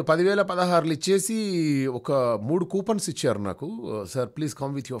 అయితే వాళ్ళు 10,016 ఇచ్చేసి ఒక 3 కూపన్స్ ఇచ్చారు నాకు. Sir please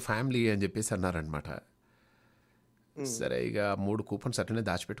come with your family అని చెప్పేసి అన్నారనమాట. సరే ఇక 3 కూపన్స్ అట్లనే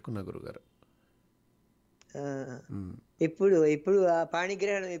దాచిపెట్టుకున్నా గురుగారు. ఆ, ఇప్పుడు ఇప్పుడు ఆ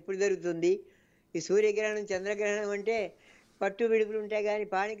పాణిగ్రహణం ఎప్పుడు జరుగుతుంది? ఈ సూర్యగ్రహణం చంద్రగ్రహణం అంటే పట్టు విడుపులు ఉంటాయి, కానీ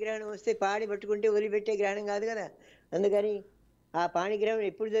పాణిగ్రహణం వస్తే పాణి పట్టుకుంటే వదిలిపెట్టే గ్రహణం కాదు కదా. అందుకని ఆ పాణిగ్రహణం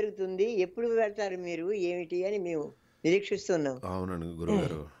ఎప్పుడు జరుగుతుంది, ఎప్పుడు పెడతారు మీరు, ఏమిటి అని మేము నిరీక్షిస్తున్నాం. అవునండి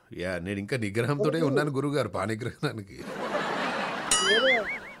గురుగారు. నేను ఇంకా నిగ్రహంతోనే ఉన్నాను గురుగారు పాణిగ్రహణానికి. ఏదో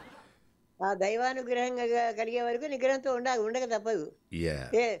ఆ దైవానుగ్రహంగా కలిగే వరకు నిగ్రహంతో ఉండక తప్పదు.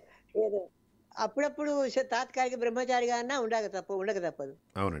 ఏదో అప్పుడప్పుడు తాత్కాలిక బ్రహ్మచారిగా అన్నా ఉండక తప్పదు.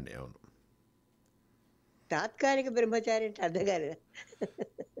 అవునండి, అవును. తాత్కాలిక బ్రహ్మచారి అంటే అర్థం కాలేదు.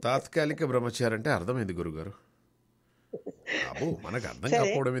 తాత్కాలిక బ్రహ్మచారి అంటే అర్థమైంది గురుగారు. అబ్బో, మనకు అర్థం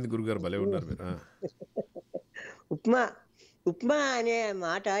కాకపోవడం ఏంది గురుగారు, భలే ఉన్నారు మీరు. ఉప్మా ఉప్మా అనే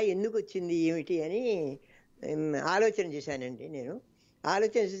మాట ఎందుకు వచ్చింది ఏమిటి అని ఆలోచన చేశానండి. నేను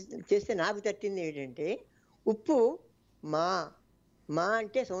ఆలోచన చేస్తే నాకు తట్టింది ఏమిటంటే, ఉప్పు మా మా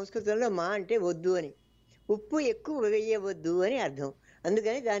అంటే సంస్కృతంలో మా అంటే వద్దు అని, ఉప్పు ఎక్కువ వేయవద్దు అని అర్థం.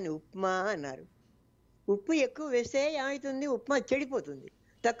 అందుకని దాన్ని ఉప్మా అన్నారు. ఉప్పు ఎక్కువ వేస్తే ఏమవుతుంది? ఉప్మా చెడిపోతుంది.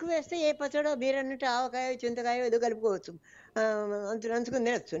 తక్కువ వేస్తే ఏ పచ్చడో మీరు అన్నట్టు ఆవకాయ చింతకాయో ఏదో కలుపుకోవచ్చు, నంచుకుని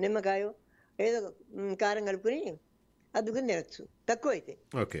తినచ్చు, నిమ్మకాయో ఏదో కారం కలుపుకొని అద్దుకుని తినచ్చు తక్కువ అయితే.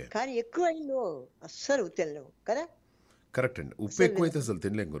 కానీ ఎక్కువ అయిందో అస్సలు తినలేము కదా. కరెక్ట్ అండి, ఉప్పు ఎక్కువైతే అసలు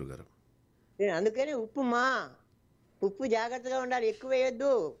తినలేం గురుగారు. అందుకని ఉప్పు మా, ఉప్పు జాగ్రత్తగా ఉండాలి, ఎక్కువ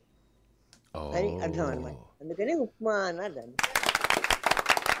వేయొద్దు అని అర్థం అన్నమాట. అందుకని ఉప్మా అన్నారు దాన్ని.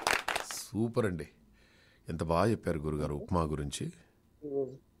 సూపర్ అండి, ఎంత బాగా చెప్పారు గురుగారు ఉప్మా గురించి.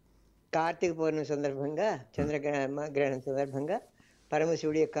 కార్తీక పౌర్ణమి సందర్భంగా, చంద్రగ్రహణం సందర్భంగా,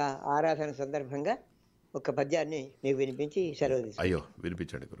 పరమశివుడి యొక్క ఆరాధన సందర్భంగా ఒక పద్యాన్ని మీకు వినిపించి సెలవు తీసుకుంటాను. అయ్యో,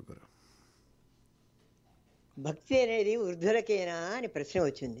 వినిపించండి గురుగారు. భక్తి అనేది వృద్ధులకేనా అని ప్రశ్న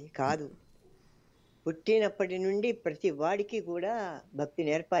వచ్చింది. కాదు, పుట్టినప్పటి నుండి ప్రతి వాడికి కూడా భక్తి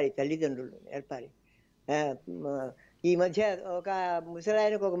నేర్పాలి, తల్లిదండ్రులు నేర్పాలి. ఈ మధ్య ఒక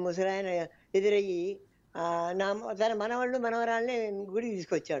ముసలాయన ఎదురయ్యి తన మనవాళ్ళు మనవరాల్ని గుడికి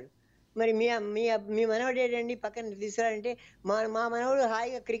తీసుకొచ్చాడు. మరి మీ మనవాడు ఏంటండి పక్కన తీసుకురాలంటే, మా మనవాడు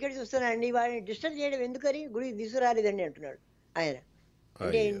హాయిగా క్రికెట్ చూస్తున్నాడండి, వాడిని డిస్టర్బ్ చేయడం ఎందుకని గుడికి తీసుకురాలేదండి అంటున్నాడు ఆయన.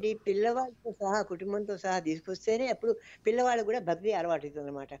 అంటే ఏంటి, పిల్లవాళ్ళతో సహా కుటుంబంతో సహా తీసుకొస్తేనే అప్పుడు పిల్లవాళ్ళకు కూడా భక్తి అలవాటు అవుతుంది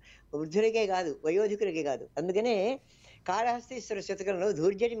అనమాట. వృద్ధులకే కాదు, వయోధికులకే కాదు. అందుకనే కాళహస్తీశ్వర శతకంలో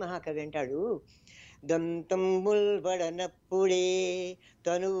ధూర్జటి మహాకవి అంటాడు, దంతంబుల్ పడనప్పుడే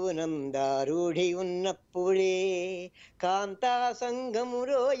తనువునం దారుఢి ఉన్నప్పుడే కాంతా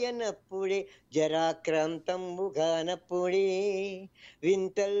సంగమురోయనప్పుడే జరాక్రాంతంబుగానప్పుడే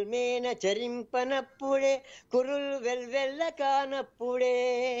వింతల్మేన చరింపనప్పుడే కురుల్ వెల్వెల్ల కానప్పుడే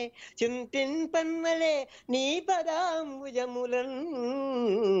చింతిన్ పన్మలే నీ పదాంబుజములన్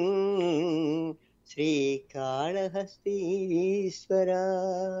శ్రీకాళహస్తీశ్వరా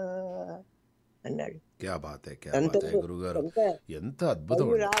అన్నాడు. గురుగారు, ఎంత అద్భుతం.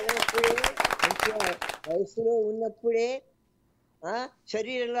 వయసులో ఉన్నప్పుడే,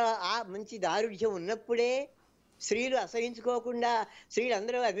 శరీరంలో మంచి దారుఢ్యం ఉన్నప్పుడే, స్త్రీలు అసహించుకోకుండా స్త్రీలు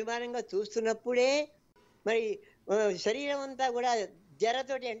అందరూ అభిమానంగా చూస్తున్నప్పుడే, మరి శరీరం అంతా కూడా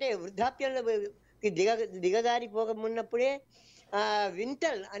జరతోటి అంటే వృద్ధాప్యంలో దిగజారిపోకమున్నప్పుడే,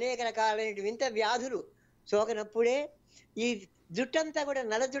 వింతల్ అనేక రకాలైన వింత వ్యాధులు సోకనప్పుడే, ఈ జుట్టంతా కూడా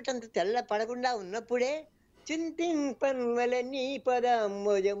నల్ల జుట్టంతా తెల్ల పడకుండా ఉన్నప్పుడే చింతింపన్వల నీ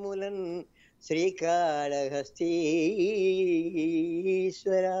పదమోజములన్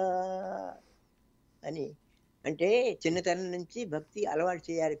శ్రీకాళహస్తీశ్వరా అని. అంటే చిన్నతనం నుంచి భక్తి అలవాటు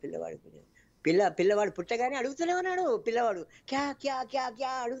చేయాలి పిల్లవాడికి. పిల్లవాడు పుట్టగానే అడుగుతూనే ఉన్నాడు, పిల్లవాడు క్యా క్యా క్యా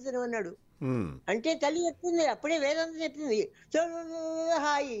క్యా అడుగుతూనే ఉన్నాడు. అంటే తల్లి చెప్తుంది, అప్పుడే వేదాంతం చెప్తుంది,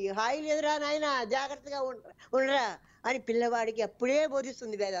 హాయి లేదురా నాయన, జాగ్రత్తగా ఉండరా అని పిల్లవాడికి అప్పుడే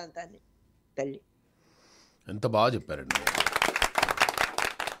బోధిస్తుంది వేదాంతాన్ని తల్లి. ఎంత బాగా చెప్పారండి,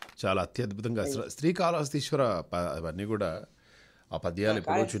 చాలా అత్యద్భుతంగా. శ్రీకాళహస్తీశ్వర అవన్నీ కూడా ఆ పద్యాలు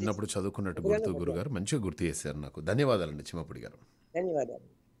ఎప్పుడో చిన్నప్పుడు చదువుకున్నట్టు గుర్తు గురుగారు, మంచిగా గుర్తు చేశారు నాకు. ధన్యవాదాలండి చిమ్మపుడి గారు. ధన్యవాదాలు.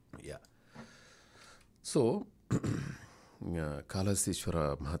 సో కాళహస్తీశ్వర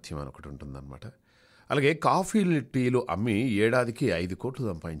మహత్యం అని ఒకటి ఉంటుందన్నమాట. అలాగే కాఫీలు టీలు అమ్మి ఏడాదికి 5 కోట్లు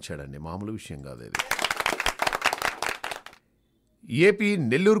సంపాదించాడండి, మామూలు విషయం కాదు ఇది. ఏపీ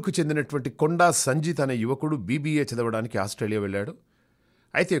నెల్లూరుకు చెందినటువంటి కొండా సంజిత్ అనే యువకుడు బీబీఏ చదవడానికి ఆస్ట్రేలియా వెళ్ళాడు.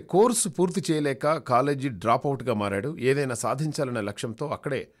 అయితే కోర్సు పూర్తి చేయలేక కాలేజీ డ్రాపౌట్గా మారాడు. ఏదైనా సాధించాలనే లక్ష్యంతో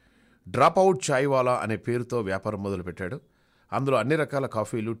అక్కడే డ్రాపౌట్ చాయ్వాలా అనే పేరుతో వ్యాపారం మొదలుపెట్టాడు. అందులో అన్ని రకాల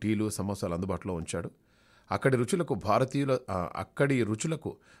కాఫీలు, టీలు, సమోసాలు అందుబాటులో ఉంచాడు. అక్కడి రుచులకు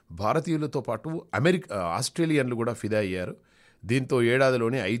భారతీయులతో పాటు ఆస్ట్రేలియన్లు కూడా ఫిదా అయ్యారు. దీంతో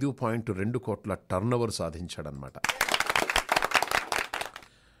ఏడాదిలోనే 5.2 కోట్ల టర్నోవర్ సాధించాడనమాట.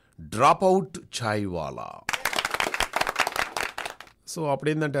 డ్రాప్ అవుట్ ఛాయ్ వాలా. సో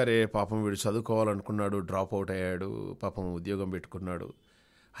అప్పుడేందంటే అరే పాపం వీడు చదువుకోవాలనుకున్నాడు, డ్రాప్ అవుట్ అయ్యాడు, పాపం ఉద్యోగం పెట్టుకున్నాడు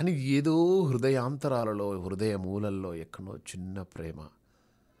అని ఏదో హృదయాంతరాలలో, హృదయ మూలల్లో ఎక్కడో చిన్న ప్రేమ.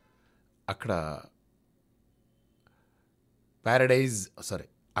 అక్కడ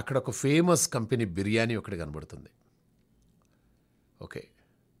అక్కడ ఒక ఫేమస్ కంపెనీ బిర్యానీ ఒకటి కనబడుతుంది. ఓకే,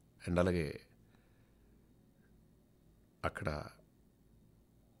 అండ్ అలాగే అక్కడ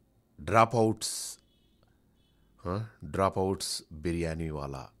డ్రాప్ అవుట్స్ బిర్యానీ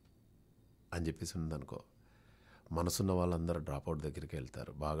వాలా అని చెప్పేసి ఉందనుకో, మనసున్న వాళ్ళందరూ డ్రాప్ అవుట్ దగ్గరికి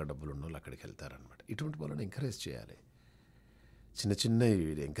వెళ్తారు, బాగా డబ్బులు ఉన్న వాళ్ళు అక్కడికి వెళ్తారనమాట. ఇటువంటి వాళ్ళని ఎంకరేజ్ చేయాలి, చిన్న చిన్న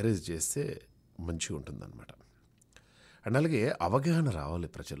ఎంకరేజ్ చేస్తే మంచిగా ఉంటుందన్నమాట. అండ్ అలాగే అవగాహన రావాలి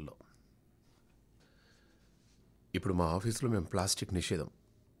ప్రజల్లో. ఇప్పుడు మా ఆఫీస్లో మేము ప్లాస్టిక్ నిషేధం,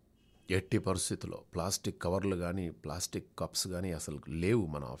 ఎట్టి పరిస్థితుల్లో ప్లాస్టిక్ కవర్లు కానీ ప్లాస్టిక్ కప్స్ కానీ అసలు లేవు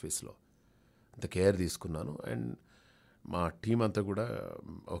మన ఆఫీస్లో. అంత కేర్ తీసుకున్నాను. అండ్ మా టీం అంతా కూడా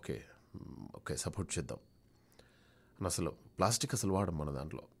ఓకే సపోర్ట్ చేద్దాం అని అసలు ప్లాస్టిక్ అసలు వాడం మన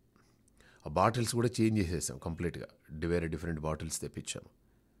దాంట్లో. ఆ బాటిల్స్ కూడా చేంజ్ చేసేసాం కంప్లీట్గా, వేరే డిఫరెంట్ బాటిల్స్ తెప్పించాము.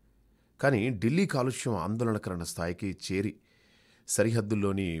 కానీ ఢిల్లీ కాలుష్యం ఆందోళనకరణ స్థాయికి చేరి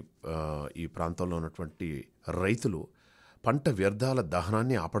సరిహద్దుల్లోని ఈ ప్రాంతంలో ఉన్నటువంటి రైతులు పంట వ్యర్థాల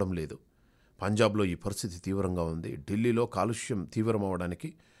దహనాన్ని ఆపడం లేదు. పంజాబ్లో ఈ పరిస్థితి తీవ్రంగా ఉంది. ఢిల్లీలో కాలుష్యం తీవ్రమవడానికి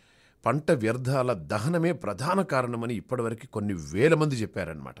పంట వ్యర్థాల దహనమే ప్రధాన కారణమని ఇప్పటివరకు కొన్ని వేల మంది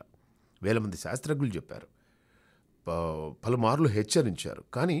చెప్పారనమాట. వేల మంది శాస్త్రజ్ఞులు చెప్పారు, పలుమార్లు హెచ్చరించారు.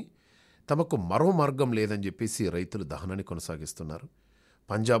 కానీ తమకు మరో మార్గం లేదని చెప్పేసి రైతులు దహనాన్ని కొనసాగిస్తున్నారు.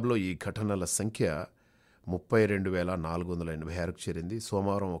 పంజాబ్లో ఈ ఘటనల సంఖ్య 32,486కు చేరింది.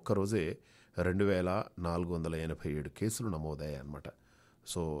 సోమవారం ఒక్కరోజే 2,487 కేసులు నమోదయ్యాయి అన్నమాట.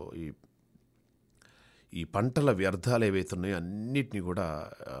 సో ఈ పంటల వ్యర్థాలు ఏవైతే ఉన్నాయో అన్నిటినీ కూడా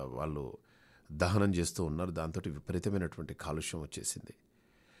వాళ్ళు దహనం చేస్తూ ఉన్నారు. దాంతో విపరీతమైనటువంటి కాలుష్యం వచ్చేసింది.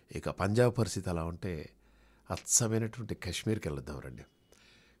 ఇక పంజాబ్ పరిస్థితి అలా ఉంటే అచ్చమైనటువంటి కాశ్మీర్కి వెళ్దాం రండి.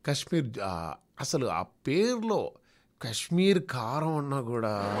 కాశ్మీర్ అసలు ఆ పేరులో కాశ్మీర్ కారం అన్నా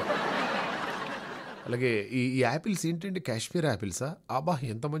కూడా, అలాగే ఈ యాపిల్స్ ఏంటంటే కాశ్మీర్ యాపిల్సా, అబ్బా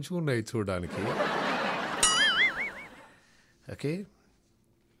ఎంత మంచిగా ఉన్నాయి చూడడానికి. ఓకే,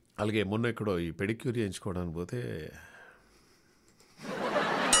 అలాగే మొన్న ఎక్కడో ఈ పెడిక్యూర్ చేయించుకోవడానికి పోతే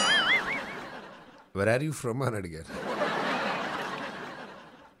వెర్ ఆర్ యూ ఫ్రమ్ అని అడిగారు.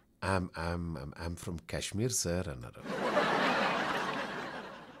 ఐఎమ్ ఫ్రమ్ కాశ్మీర్ సార్ అన్నారు.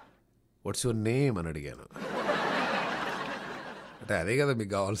 వాట్స్ యువర్ నేమ్ అని అడిగాను. అంటే అదే కదా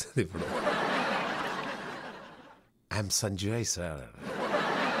మీకు కావాల్సింది ఇప్పుడు. I'm Sanjay sir.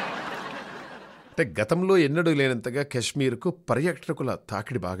 అంటే గతంలో ఎన్నడూ లేనంతగా కాశ్మీర్కు పర్యాటకుల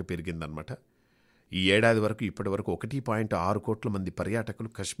తాకిడి బాగా పెరిగిందనమాట. ఈ ఏడాది వరకు ఇప్పటి వరకు 1.6 కోట్ల మంది పర్యాటకులు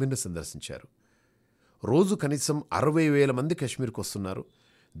కాశ్మీర్ను సందర్శించారు. రోజు కనీసం 60,000 మంది కాశ్మీర్కు వస్తున్నారు.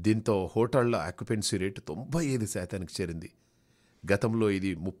 దీంతో హోటళ్ల ఆక్యుపెన్సీ రేటు 95% చేరింది. గతంలో ఇది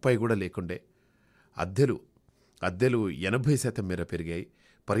 30 కూడా లేకుండే. అద్దెలు 80% మేర పెరిగాయి.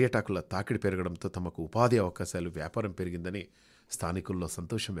 పర్యాటకుల తాకిడి పెరగడంతో తమకు ఉపాధి అవకాశాలు, వ్యాపారం పెరిగిందని స్థానికుల్లో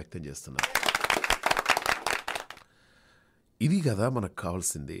సంతోషం వ్యక్తం చేస్తున్నారు. ఇది కదా మనకు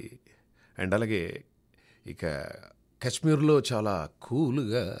కావాల్సింది. అండ్ అలాగే ఇక కాశ్మీర్లో చాలా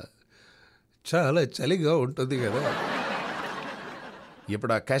కూల్గా, చాలా చలిగా ఉంటుంది కదా.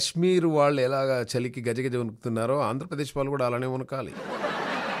 ఇప్పుడు ఆ కాశ్మీర్ వాళ్ళు ఎలాగా చలికి గజగజ వణుకుతున్నారో ఆంధ్రప్రదేశ్ వాళ్ళు కూడా అలానే వణకాలి.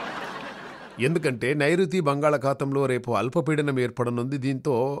 ఎందుకంటే నైరుతి బంగాళాఖాతంలో రేపు అల్పపీడనం ఏర్పడనుంది.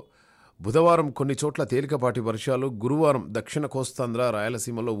 దీంతో బుధవారం కొన్ని చోట్ల తేలికపాటి వర్షాలు, గురువారం దక్షిణ కోస్తాంధ్ర,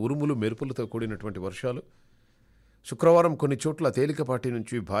 రాయలసీమలో ఉరుములు మెరుపులతో కూడినటువంటి వర్షాలు, శుక్రవారం కొన్ని చోట్ల తేలికపాటి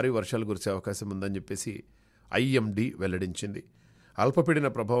నుంచి భారీ వర్షాలు కురిసే అవకాశం ఉందని చెప్పేసి ఐఎండీ వెల్లడించింది. అల్పపీడన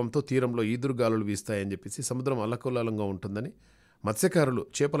ప్రభావంతో తీరంలో ఈదురుగాలులు వీస్తాయని చెప్పేసి, సముద్రం అల్లకల్లోలంగా ఉంటుందని, మత్స్యకారులు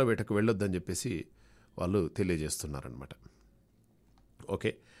చేపల వేటకు వెళ్ళొద్దని చెప్పేసి వాళ్ళు తెలియజేస్తున్నారనమాట.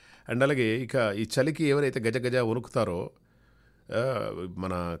 ఓకే, అండ్ అలాగే ఇక ఈ చలికి ఎవరైతే గజగజ వణుకుతారో,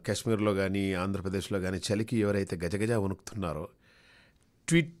 మన కాశ్మీర్లో కానీ ఆంధ్రప్రదేశ్లో కానీ చలికి ఎవరైతే గజగజ వణుకుతున్నారో,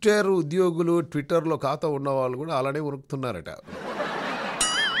 ట్విట్టర్ ఉద్యోగులు, ట్విట్టర్లో ఖాతా ఉన్నవాళ్ళు కూడా అలానే వణుకుతున్నారట.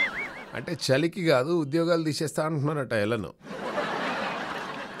 అంటే చలికి కాదు, ఉద్యోగాలు తీసేస్తా అంటున్నారట ఎలను.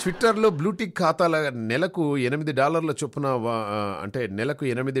 ట్విట్టర్లో బ్లూటిక్ ఖాతాల నెలకు $8 చొప్పున, అంటే నెలకు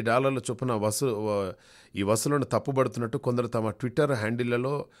 $8 చొప్పున ఈ వసూలను తప్పుబడుతున్నట్టు కొందరు తమ ట్విట్టర్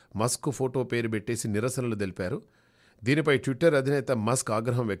హ్యాండిళ్లలో మస్క్ ఫోటో పేరు పెట్టేసి నిరసనలు తెలిపారు. దీనిపై ట్విట్టర్ అధినేత మస్క్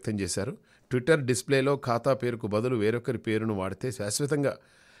ఆగ్రహం వ్యక్తం చేశారు. ట్విట్టర్ డిస్ప్లేలో ఖాతా పేరుకు బదులు వేరొకరి పేరును వాడితే శాశ్వతంగా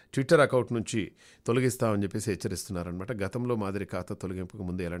ట్విట్టర్ అకౌంట్ నుంచి తొలగిస్తామని చెప్పేసి హెచ్చరిస్తున్నారనమాట. గతంలో మాదిరి ఖాతా తొలగింపుకు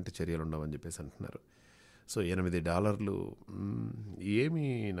ముందు ఎలాంటి చర్యలు ఉండవని చెప్పేసి అంటున్నారు. సో $8 ఏమీ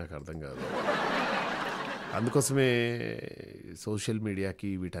నాకు అర్థం కాదు. అందుకోసమే సోషల్ మీడియాకి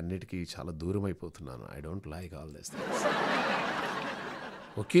వీటన్నిటికీ చాలా దూరం అయిపోతున్నాను. I don't like all this things.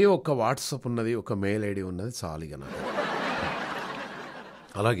 ఒకే ఒక్క వాట్సాప్ ఉన్నది, ఒక మెయిల్ ఐడి ఉన్నది చాలుగా నాకు.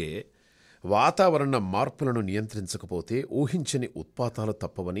 అలాగే వాతావరణ మార్పులను నియంత్రించకపోతే ఊహించని ఉత్పాతాలు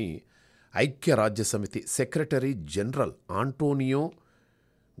తప్పవని ఐక్యరాజ్యసమితి సెక్రటరీ జనరల్ ఆంటోనియో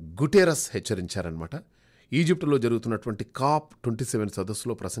గుటెరస్ హెచ్చరించారన్నమాట. ఈజిప్టులో జరుగుతున్నటువంటి COP27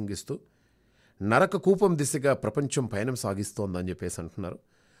 సదస్సులో ప్రసంగిస్తూ నరక కూపం దిశగా ప్రపంచం పయనం సాగిస్తోందని చెప్పేసి అంటున్నారు.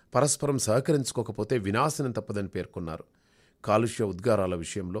 పరస్పరం సహకరించుకోకపోతే వినాశనం తప్పదని పేర్కొన్నారు. కాలుష్య ఉద్గారాల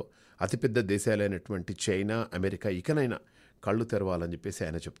విషయంలో అతిపెద్ద దేశాలైనటువంటి చైనా, అమెరికా ఇకనైనా కళ్ళు తెరవాలని చెప్పేసి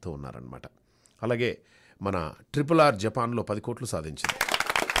ఆయన చెప్తూ ఉన్నారనమాట. అలాగే మన RRR జపాన్లో 10 కోట్లు సాధించింది.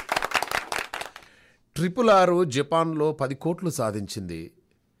 RRR జపాన్లో 10 కోట్లు సాధించింది.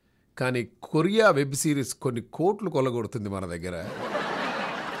 కానీ కొరియా వెబ్ సిరీస్ కొన్ని కోట్లు కొలగొడుతుంది మన దగ్గర.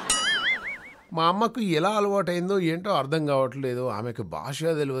 మా అమ్మకు ఎలా అలవాటైందో ఏంటో అర్థం కావట్లేదు. ఆమెకు భాష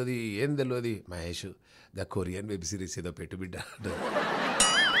తెలియదు, ఏం తెలియదు. Mahesh the Korean web series ఏదో పెట్టుబిడ్డ.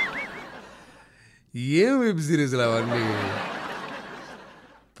 ఏం వెబ్ సిరీస్లు అవన్నీ?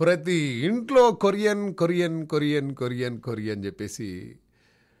 ప్రతి ఇంట్లో Korean Korean Korean Korean Korean చెప్పేసి.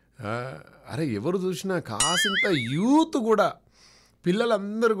 అరే ఎవరు చూసినా కాసింత యూత్ కూడా,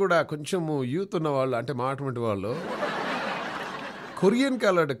 పిల్లలందరూ కూడా కొంచెము యూత్ ఉన్నవాళ్ళు, అంటే మా అటువంటి వాళ్ళు కొరియన్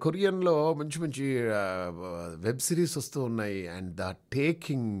కాలంటే కొరియన్లో మంచి మంచి వెబ్ సిరీస్ వస్తూ ఉన్నాయి. And the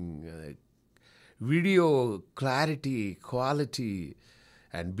taking video clarity, quality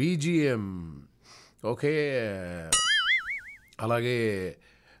and BGM. Okay, అలాగే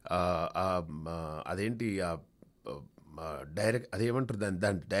అదేంటి అదేమంటారు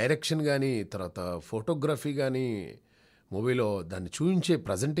దాని డైరెక్షన్ కానీ, తర్వాత ఫోటోగ్రఫీ కానీ, మూవీలో దాన్ని చూపించే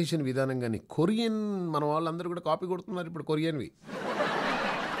ప్రజెంటేషన్ విధానం కానీ కొరియన్ మన వాళ్ళందరూ కూడా కాపీ కొడుతున్నారు ఇప్పుడు కొరియన్వి.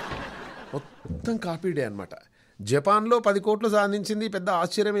 మొత్తం కాపీడే అనమాట. జపాన్లో 10 కోట్లు సాధించింది, పెద్ద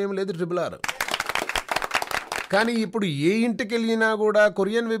ఆశ్చర్యం ఏం లేదు RRR. కానీ ఇప్పుడు ఏ ఇంటికి వెళ్ళినా కూడా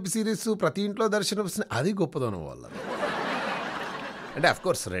కొరియన్ వెబ్ సిరీస్ ప్రతి ఇంట్లో దర్శనం వస్తుంది. అది గొప్పదనం వాళ్ళ. అంటే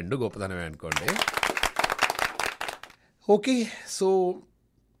అఫ్కోర్స్ 2 గొప్పదనమే అనుకోండి. ఓకే, సో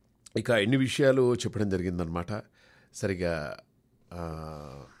ఇక ఎన్ని విషయాలు చెప్పడం జరిగిందనమాట. సరిగా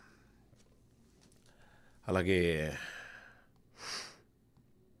అలాగే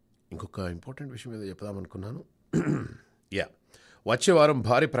ఇంకొక ఇంపార్టెంట్ విషయం ఏదో చెప్దామనుకున్నాను. వచ్చే వారం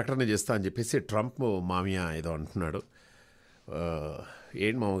భారీ ప్రకటన చేస్తా అని చెప్పేసి ట్రంప్ మామయ్య ఏదో అంటున్నాడు.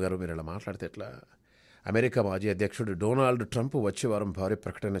 ఏంటి మామగారు మీరు ఇలా మాట్లాడితే ఎట్లా? అమెరికా మాజీ అధ్యక్షుడు డొనాల్డ్ ట్రంప్ వచ్చే వారం భారీ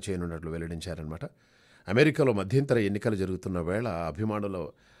ప్రకటన చేయనున్నట్లు వెల్లడించారనమాట. అమెరికాలో మధ్యంతర ఎన్నికలు జరుగుతున్న వేళ అభిమానుల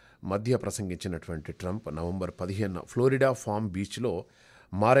మధ్య ప్రసంగించినటువంటి ట్రంప్ నవంబర్ 15 ఫ్లోరిడా ఫామ్ బీచ్లో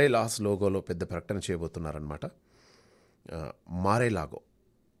మారేలాస్ లోగోలో పెద్ద ప్రకటన చేయబోతున్నారనమాట.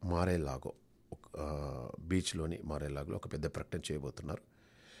 మారేలాగో బీచ్లోని మారేలాగోలో ఒక పెద్ద ప్రకటన చేయబోతున్నారు.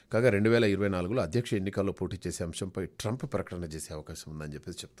 కాగా 2024లో అధ్యక్ష ఎన్నికల్లో పోటీ చేసే అంశంపై ట్రంప్ ప్రకటన చేసే అవకాశం ఉందని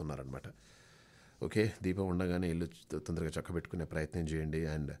చెప్పేసి చెప్తున్నారనమాట. ఓకే, దీపం ఉండగానే ఇల్లు తొందరగా చక్కబెట్టుకునే ప్రయత్నం చేయండి.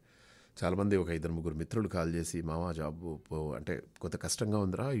 అండ్ చాలామంది ఒక 2-3 మిత్రులు కాల్ చేసి మామ జాబ్ అంటే కొంత కష్టంగా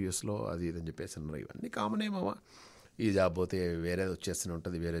ఉందిరా యూఎస్లో అది ఇదని చెప్పేసి అన్నారు. ఇవన్నీ కామనే మామ. ఈ జాబ్ పోతే వేరేది వచ్చేస్తూనే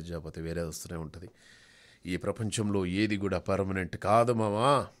ఉంటుంది, వేరే జాబ్ పోతే వేరేది వస్తూనే ఉంటుంది. ఈ ప్రపంచంలో ఏది కూడా పర్మనెంట్ కాదు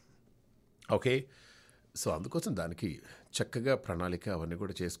మామా. ఓకే, సో అందుకోసం దానికి చక్కగా ప్రణాళిక అవన్నీ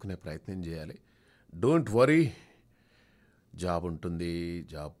కూడా చేసుకునే ప్రయత్నం చేయాలి. డోంట్ వరీ, జాబ్ ఉంటుంది,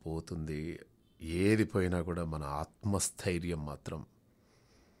 జాబ్ పోతుంది, ఏది పోయినా కూడా మన ఆత్మస్థైర్యం మాత్రం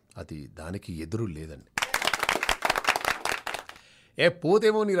అది దానికి ఎదురు లేదండి.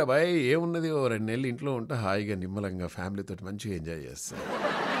 పోతేమో నీరా బాయ్ ఏమున్నది, 2 నెలలు ఇంట్లో ఉంటే హాయిగా నిమ్మలంగా ఫ్యామిలీతో మంచిగా ఎంజాయ్ చేస్తాను,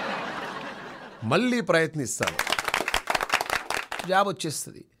 మళ్ళీ ప్రయత్నిస్తాను, జాబ్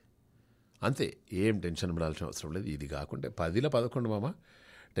వచ్చేస్తుంది అంతే. ఏం టెన్షన్ పడాల్సిన అవసరం లేదు. ఇది కాకుంటే 10లో 11 మామ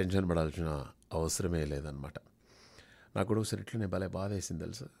టెన్షన్ పడాల్సిన అవసరమే లేదనమాట. నాకు కూడా ఒకసారి ఇట్లనే భలే బాధ వేసింది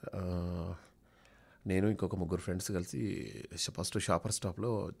తెలుసు. నేను ఇంకొక 3 ఫ్రెండ్స్ కలిసి ఫస్ట్ షాపర్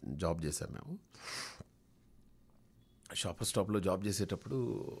స్టాప్లో జాబ్ చేశాము. మేము షాపర్ స్టాప్లో జాబ్ చేసేటప్పుడు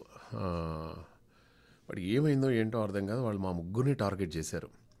వాడికి ఏమైందో ఏంటో అర్థం కాదు, వాళ్ళు మా 3 టార్గెట్ చేశారు.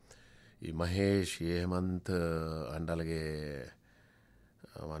 ఈ మహేష్, హేమంత్ అండ్ అలాగే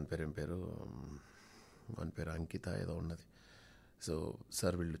వాని పేరు అంకిత ఏదో ఉన్నది. సో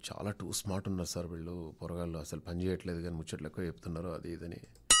సార్ వీళ్ళు చాలా టూ స్మార్ట్ ఉన్నారు సార్, వీళ్ళు పొరగాళ్ళు అసలు పని చేయట్లేదు కానీ ముచ్చట్లు ఎక్కువ చెప్తున్నారు అది ఇదని.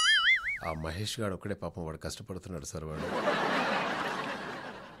 ఆ మహేష్ గాడు ఒక్కడే పాపం వాడు కష్టపడుతున్నాడు సార్. వాడు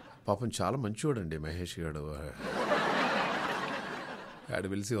పాపం చాలా మంచివాడండి మహేష్ గాడు. ఆడు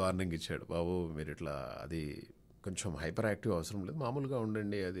పిలిచి వార్నింగ్ ఇచ్చాడు, బాబు మీరు ఇట్లా అది కొంచెం హైపర్ యాక్టివ్ అవసరం లేదు, మామూలుగా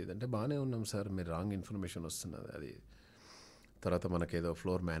ఉండండి అది ఇది అంటే బాగానే ఉన్నాం సార్, మీరు రాంగ్ ఇన్ఫర్మేషన్ వస్తున్నది అది. తర్వాత మనకేదో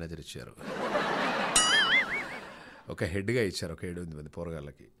ఫ్లోర్ మేనేజర్ ఇచ్చారు, ఒక హెడ్గా ఇచ్చారు, ఒక 7-8 మంది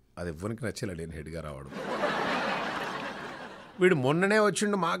పోరగాళ్ళకి. అది ఎవ్వరికి నచ్చలే నేను హెడ్గా రావడం. వీడు మొన్ననే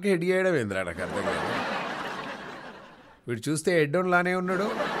వచ్చిండు మాకు హెడ్ చేయడం ఏంద్రా, నాకు అర్థం కాదు. వీడు చూస్తే హెడ్లానే ఉన్నాడు,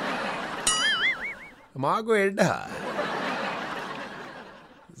 మాకు హెడ్డా.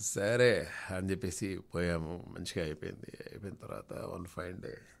 సరే అని చెప్పేసి పోయాము, మంచిగా అయిపోయింది. అయిపోయిన తర్వాత one fine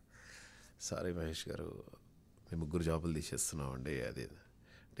day, sorry Mahesh గారు మేము 3 జాబులు తీసేస్తున్నామండి అది.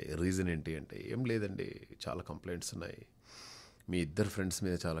 అంటే రీజన్ ఏంటి అంటే, ఏం లేదండి చాలా కంప్లైంట్స్ ఉన్నాయి, మీ 2 ఫ్రెండ్స్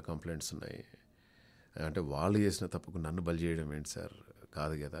మీద చాలా కంప్లైంట్స్ ఉన్నాయి. అంటే వాళ్ళు చేసిన తప్పుకు నన్ను బలి చేయడం ఏంటి సార్,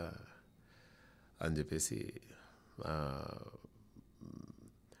 కాదు కదా అని చెప్పేసి,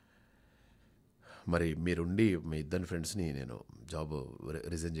 మరి మీరుండి మీ 2 ఫ్రెండ్స్ని నేను జాబ్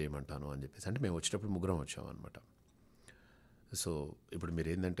రిజైన్ చేయమంటాను అని చెప్పేసి. అంటే మేము వచ్చేటప్పుడు 3 వచ్చాము అనమాట. సో ఇప్పుడు మీరు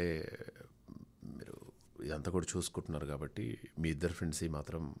ఏంటంటే, మీరు ఇదంతా కూడా చూసుకుంటున్నారు కాబట్టి మీ 2 ఫ్రెండ్స్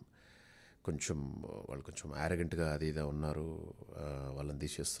మాత్రం కొంచెం వాళ్ళు కొంచెం యారగెంట్గా అది ఇదే ఉన్నారు, వాళ్ళని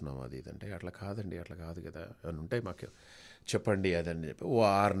తీసేస్తున్నాం అది ఇది అంటే, అట్లా కాదండి, అట్లా కాదు కదా అని ఉంటాయి, మాకు చెప్పండి అదని చెప్పి.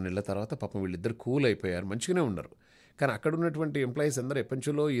 6 నెలల తర్వాత పాపం వీళ్ళిద్దరు కూల్ అయిపోయారు, మంచిగానే ఉన్నారు. కానీ అక్కడ ఉన్నటువంటి ఎంప్లాయీస్ అందరూ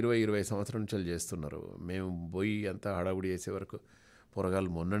ఎప్పటిలో 20-20 సంవత్సరాల నుంచి చేస్తున్నారు. మేము పోయి అంతా హడావుడి చేసే వరకు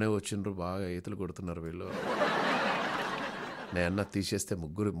పొరగాళ్ళు మొన్ననే వచ్చిండ్రు, బాగా ఈతలు కొడుతున్నారు వీళ్ళు. నేను తీసేస్తే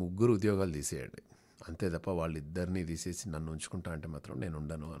ముగ్గురు ఉద్యోగాలు తీసేయండి అంతే తప్ప వాళ్ళిద్దరినీ తీసేసి నన్ను ఉంచుకుంటా అంటే మాత్రం నేను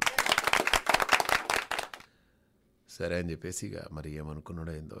ఉండను అని. సరే అని చెప్పేసి ఇక మరి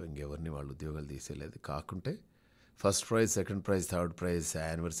ఏమనుకున్నాడో ఏందో, ఇంకెవరిని వాళ్ళు ఉద్యోగాలు తీసేయలేదు. కాకుంటే first prize, second prize, third prize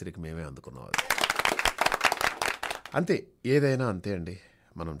యానివర్సరీకి మేమే అందుకున్నాం. అది అంతే, ఏదైనా అంతే అండి,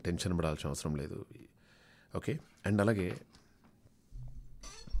 మనం టెన్షన్ పడాల్సిన అవసరం లేదు. ఓకే. అండ్ అలాగే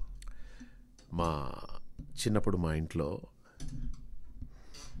మా చిన్నప్పుడు మా ఇంట్లో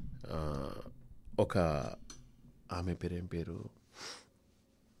ఒక ఆమె పేరేం పేరు,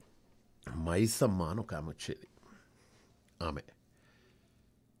 మైసమ్మ అని ఒక ఆమె వచ్చేది. ఆమె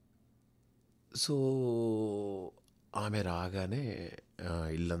సో ఆమె రాగానే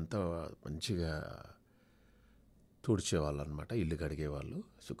ఇల్లంతా మంచిగా తుడిచేవాళ్ళు అనమాట, ఇల్లు కడిగేవాళ్ళు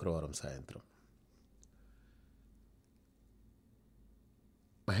శుక్రవారం సాయంత్రం.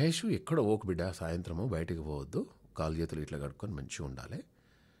 మహేష్ ఎక్కడో ఓకు బిడ్డ, సాయంత్రము బయటికి పోవద్దు, కాలు చేతులు ఇట్లా కడుక్కొని మంచిగా ఉండాలి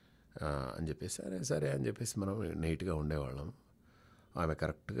అని చెప్పేసి, సరే సరే అని చెప్పేసి మనం నీట్గా ఉండేవాళ్ళం. ఆమె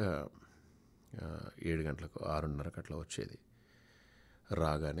కరెక్ట్గా 7 గంటలకు 6:30కు అట్లా వచ్చేది.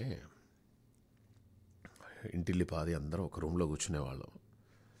 రాగానే ఇంటిల్లి పాది అందరం ఒక రూమ్లో కూర్చునేవాళ్ళం.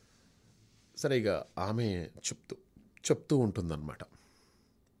 సరే ఇక ఆమె చెప్తూ ఉంటుందన్నమాట,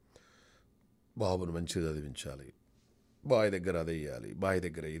 బాబును మంచిగా చదివించాలి, బాయ్ దగ్గర అది వేయాలి, బాయ్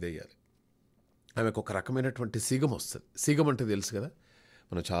దగ్గర ఇది వేయాలి. ఆమెకు ఒక రకమైనటువంటి సిగం వస్తుంది. సిగం అంటే తెలుసు కదా,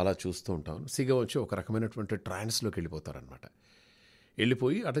 మనం చాలా చూస్తూ ఉంటాం. సిగం వచ్చి ఒక రకమైనటువంటి ట్రాన్స్లోకి వెళ్ళిపోతారనమాట.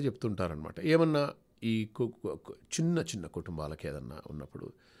 వెళ్ళిపోయి అట్లా చెప్తుంటారనమాట. ఏమన్నా ఈ చిన్న చిన్న కుటుంబాలకి ఏదన్నా ఉన్నప్పుడు,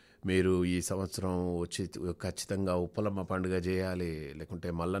 మీరు ఈ సంవత్సరం వచ్చి ఖచ్చితంగా ఉప్పలమ్మ పండుగ చేయాలి, లేకుంటే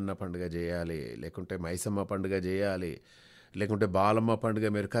మల్లన్న పండుగ చేయాలి, లేకుంటే మైసమ్మ పండుగ చేయాలి, లేకుంటే బాలమ్మ పండుగ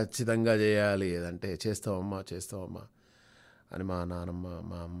మీరు ఖచ్చితంగా చేయాలి, ఏదంటే చేస్తామమ్మా అని మా నాన్నమ్మ,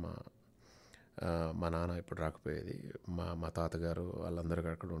 మా అమ్మ, మా నాన్న ఇప్పుడు రాకపోయేది, మా తాతగారు వాళ్ళందరూ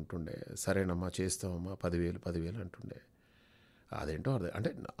అక్కడ ఉంటుండే. సరేనమ్మా చేస్తామమ్మా, 10,000 అంటుండే. అదేంటో అంటే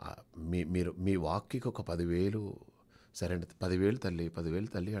మీరు మీ వాక్కి ఒక 10,000, సరే అంటే 10,000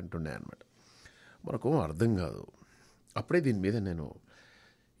 తల్లి అంటుండే అనమాట. మనకు అర్థం కాదు. అప్పుడే దీని మీద నేను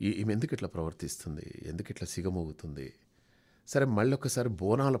ఈమె ఎందుకు ఇట్లా ప్రవర్తిస్తుంది, ఎందుకు ఇట్లా సిగమోగుతుంది. సరే మళ్ళీ ఒకసారి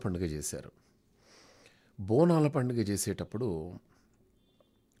బోనాల పండుగ చేశారు. బోనాల పండుగ చేసేటప్పుడు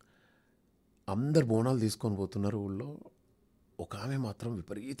అందరు బోనాలు తీసుకొని పోతున్నారు ఊళ్ళో. ఒక ఆమె మాత్రం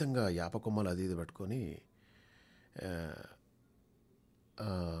విపరీతంగా యాపకొమ్మలు అది ఇది పట్టుకొని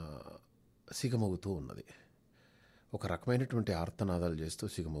సిగమోగుతూ ఉన్నది. ఒక రకమైనటువంటి ఆర్తనాదాలు చేస్తూ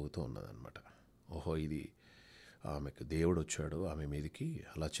సిగమోగుతూ ఉన్నదన్నమాట. ఓహో, ఇది ఆమెకు దేవుడు వచ్చాడు ఆమె మీదకి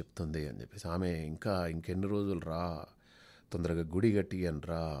అలా చెప్తుంది అని చెప్పేసి. ఆమె ఇంకెన్ని రోజులు రా, తొందరగా గుడి కట్టి అని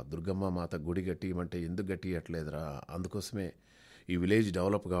రా, దుర్గమ్మ మాత గుడి కట్టియమంటే ఎందుకు కట్టియట్లేదురా, అందుకోసమే ఈ విలేజ్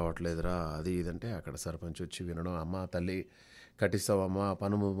డెవలప్ కావట్లేదురా, అది ఇదంటే అక్కడ సర్పంచ్ వచ్చి వినడం, అమ్మ తల్లి కట్టిస్తావమ్మా,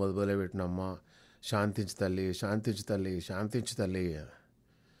 పను మొదలు పెట్టినమ్మా, శాంతించు తల్లి, శాంతించు తల్లి, శాంతించు తల్లి.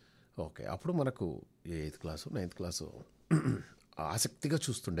 ఓకే, అప్పుడు మనకు 8th క్లాసు 9th క్లాసు ఆసక్తిగా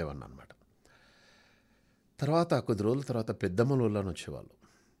చూస్తుండేవాడిని అనమాట. తర్వాత కొద్ది రోజుల తర్వాత పెద్దమ్మలోళ్ళని వచ్చేవాళ్ళు.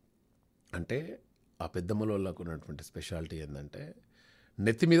 అంటే ఆ పెద్దమ్మలోళ్ళకు ఉన్నటువంటి స్పెషాలిటీ ఏంటంటే,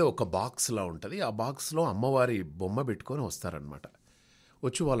 నెత్తి మీద ఒక బాక్స్లా ఉంటుంది, ఆ బాక్స్లో అమ్మవారి బొమ్మ పెట్టుకొని వస్తారనమాట.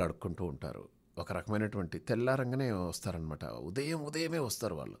 వచ్చి వాళ్ళు అడుక్కుంటూ ఉంటారు, ఒక రకమైనటువంటి తెల్లారంగానే వస్తారనమాట. ఉదయమే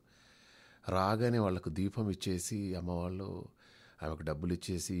వస్తారు వాళ్ళు. రాగానే వాళ్ళకు దీపం ఇచ్చేసి అమ్మవాళ్ళు ఆమెకు డబ్బులు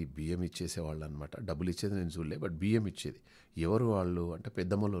ఇచ్చేసి బియ్యం ఇచ్చేసేవాళ్ళు అనమాట. డబ్బులు ఇచ్చేది నేను చూడలే, బట్ బియ్యం ఇచ్చేది. ఎవరు వాళ్ళు అంటే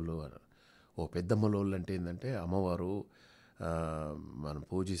పెద్దమ్మలోళ్ళు. పెద్దమ్మలోళ్ళు అంటే ఏంటంటే అమ్మవారు మనం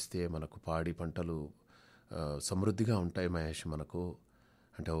పూజిస్తే మనకు పాడి పంటలు సమృద్ధిగా ఉంటాయి మహేష్ మనకు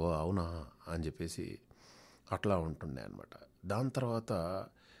అంటే, ఓ అవునా అని చెప్పేసి అట్లా ఉంటుండే అనమాట. దాని తర్వాత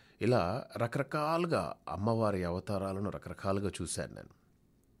ఇలా రకరకాలుగా అమ్మవారి అవతారాలను రకరకాలుగా చూశాను నేను.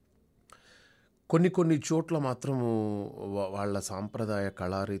 కొన్ని చోట్ల మాత్రము వాళ్ళ సాంప్రదాయ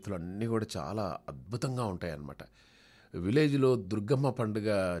కళారీతులు అన్నీ కూడా చాలా అద్భుతంగా ఉంటాయి అన్నమాట. విలేజ్లో దుర్గమ్మ పండుగ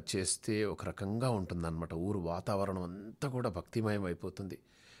చేస్తే ఒక రకంగా ఉంటుందన్నమాట. ఊరు వాతావరణం అంతా కూడా భక్తిమయం అయిపోతుంది.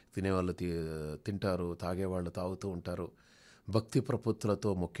 తినేవాళ్ళు తింటారు, తాగేవాళ్ళు తాగుతూ ఉంటారు, భక్తి ప్రపత్తులతో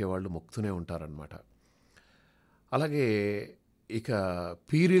మొక్కేవాళ్ళు మొక్కుతూనే ఉంటారనమాట. అలాగే ఇక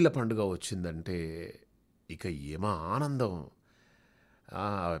పీరీల పండుగ వచ్చిందంటే ఇక ఏమా ఆనందం.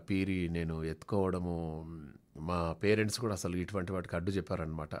 పీరి నేను ఎత్తుకోవడము, మా పేరెంట్స్ కూడా అసలు ఇటువంటి వాటికి అడ్డు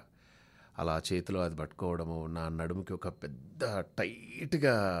చెప్పారనమాట. అలా చేతిలో అది పట్టుకోవడము, నా నడుముకి ఒక పెద్ద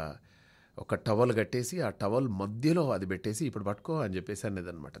టైట్గా ఒక టవల్ కట్టేసి ఆ టవల్ మధ్యలో అది పెట్టేసి ఇప్పుడు పట్టుకో అని చెప్పేసి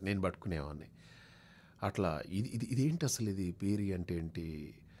అనేదన్నమాట. నేను పట్టుకునేవాడిని. అట్లా ఇదేంటి అసలు ఇది పీరి అంటే ఏంటి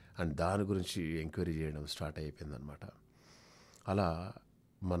అని దాని గురించి ఎంక్వైరీ చేయడం స్టార్ట్ అయిపోయిందనమాట. అలా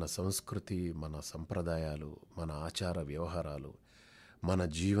మన సంస్కృతి, మన సంప్రదాయాలు, మన ఆచార వ్యవహారాలు, మన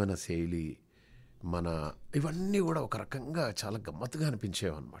జీవన శైలి, ఇవన్నీ కూడా ఒక రకంగా చాలా గమ్మత్తుగా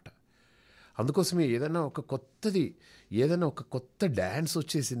అనిపించేవన్నమాట. అందుకోసమే ఏదైనా ఒక కొత్త డ్యాన్స్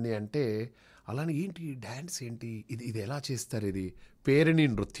వచ్చేసింది అంటే అలానే ఏంటి డ్యాన్స్ ఏంటి ఇది ఎలా చేస్తారు, ఇది పేరిణి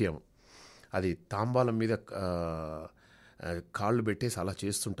నృత్యం. అది తాంబాలం మీద కాళ్ళు పెట్టేసి అలా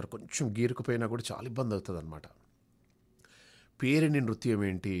చేస్తుంటారు. కొంచెం గీరుకుపోయినా కూడా చాలా ఇబ్బంది అవుతుంది అనమాట. పేరిణి నృత్యం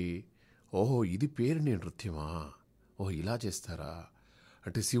ఏంటి, ఓహో ఇది పేరిణి నృత్యమా, ఓహో ఇలా చేస్తారా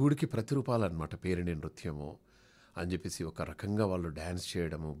అంటే శివుడికి ప్రతిరూపాలన్నమాట పేరిణి నృత్యము అని చెప్పేసి ఒక రకంగా వాళ్ళు డ్యాన్స్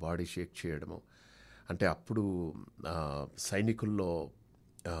చేయడము, బాడీ షేక్ చేయడము. అంటే అప్పుడు సైనికుల్లో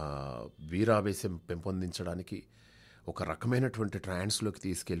వీరావేశం పెంపొందించడానికి ఒక రకమైనటువంటి ట్రాన్స్లోకి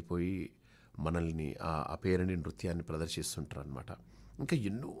తీసుకెళ్ళిపోయి మనల్ని ఆ పేరిణి నృత్యాన్ని ప్రదర్శిస్తుంటారు అనమాట. ఇంకా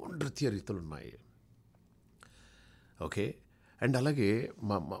ఎన్నో నృత్య రీతులు ఉన్నాయి. ఓకే. అండ్ అలాగే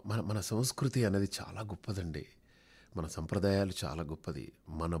మన సంస్కృతి అనేది చాలా గొప్పదండి. మన సంప్రదాయాలు చాలా గొప్పది,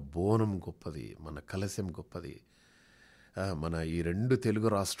 మన బోనం గొప్పది, మన కలశం గొప్పది. మన ఈ 2 తెలుగు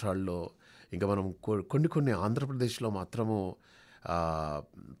రాష్ట్రాల్లో ఇంకా మనం కొన్ని ఆంధ్రప్రదేశ్లో మాత్రము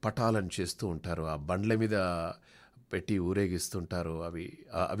పటాలను చేస్తూ ఉంటారు, ఆ బండ్ల మీద పెట్టి ఊరేగిస్తుంటారు.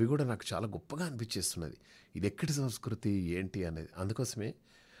 అవి కూడా నాకు చాలా గొప్పగా అనిపించేస్తున్నది. ఇది ఎక్కడి సంస్కృతి ఏంటి అనేది. అందుకోసమే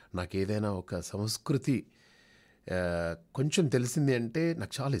నాకు ఏదైనా ఒక సంస్కృతి కొంచెం తెలిసింది అంటే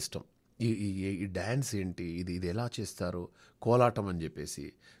నాకు చాలా ఇష్టం. ఈ డ్యాన్స్ ఏంటి, ఇది ఎలా చేస్తారు, కోలాటం అని చెప్పేసి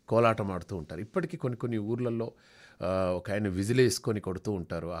కోలాటం ఆడుతూ ఉంటారు. ఇప్పటికీ కొన్ని ఊర్లలో ఒక ఆయన విజిలేసుకొని కొడుతూ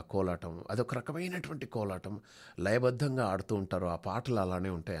ఉంటారు. ఆ కోలాటం అదొక రకమైనటువంటి కోలాటం, లయబద్ధంగా ఆడుతూ ఉంటారు. ఆ పాటలు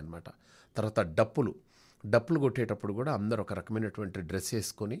అలానే ఉంటాయి అన్నమాట. తర్వాత డప్పులు కొట్టేటప్పుడు కూడా అందరు ఒక రకమైనటువంటి డ్రెస్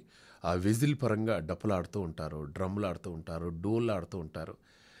వేసుకొని ఆ విజిల్ పరంగా డప్పులు ఆడుతూ ఉంటారు, డ్రమ్లు ఆడుతూ ఉంటారు, డోళ్ళు ఆడుతూ ఉంటారు.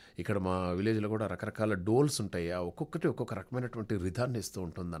 ఇక్కడ మా విలేజ్లో కూడా రకరకాల డోల్స్ ఉంటాయి. ఒక్కొక్కటి ఒక్కొక్క రకమైనటువంటి రిధాన్ని ఇస్తూ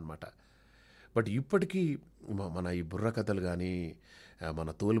ఉంటుందన్నమాట. బట్ ఇప్పటికీ మన ఈ బుర్ర కథలు కానీ, మన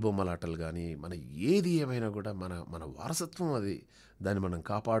తోలుబొమ్మలాటలు కానీ, మన ఏది ఏమైనా కూడా మన వారసత్వం అది. దాన్ని మనం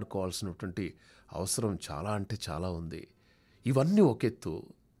కాపాడుకోవాల్సినటువంటి అవసరం చాలా అంటే చాలా ఉంది. ఇవన్నీ ఒక ఎత్తు,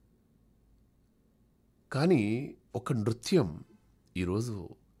 కానీ ఒక నృత్యం ఈరోజు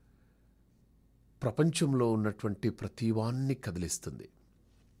ప్రపంచంలో ఉన్నటువంటి ప్రతివాన్ని కదిలిస్తుంది.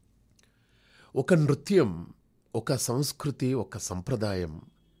 ఒక నృత్యం, ఒక సంస్కృతి, ఒక సంప్రదాయం,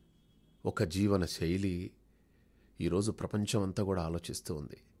 ఒక జీవన శైలి ఈరోజు ప్రపంచం అంతా కూడా ఆలోచిస్తూ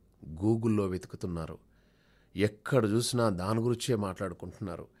ఉంది. గూగుల్లో వెతుకుతున్నారు, ఎక్కడ చూసినా దాని గురించే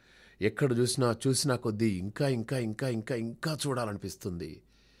మాట్లాడుకుంటున్నారు. ఎక్కడ చూసినా కొద్దీ ఇంకా ఇంకా ఇంకా ఇంకా ఇంకా చూడాలనిపిస్తుంది.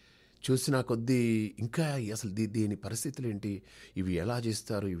 చూసినా కొద్దీ ఇంకా అసలు దీని పరిస్థితులు ఏంటి, ఇవి ఎలా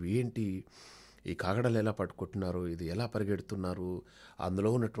చేస్తారు, ఇవి ఏంటి, ఈ కాగడలు ఎలా పట్టుకుంటున్నారు, ఇది ఎలా పరిగెడుతున్నారు, అందులో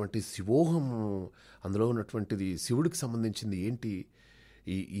ఉన్నటువంటి శివోహము, అందులో ఉన్నటువంటిది శివుడికి సంబంధించింది ఏంటి,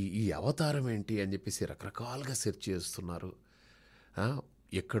 ఈ అవతారం ఏంటి అని చెప్పేసి రకరకాలుగా సెర్చ్ చేస్తున్నారు.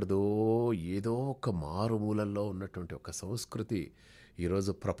 ఎక్కడదో ఏదో ఒక మారుమూలల్లో ఉన్నటువంటి ఒక సంస్కృతి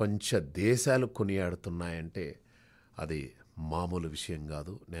ఈరోజు ప్రపంచ దేశాలు కొనియాడుతున్నాయంటే అది మామూలు విషయం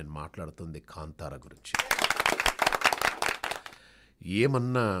కాదు. నేను మాట్లాడుతుంది కాంతార గురించి.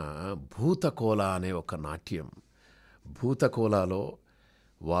 ఏమన్నా భూతకోల అనే ఒక నాట్యం, భూతకోలాలో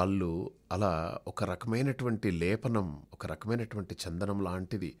వాళ్ళు అలా ఒక రకమైనటువంటి లేపనం, ఒక రకమైనటువంటి చందనం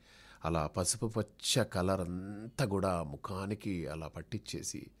లాంటిది అలా పసుపు పచ్చ కలర్ అంతా కూడా ముఖానికి అలా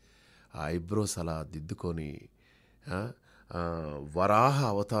పట్టించేసి ఆ ఐబ్రోస్ అలా దిద్దుకొని ఆ, ఆ, వరాహ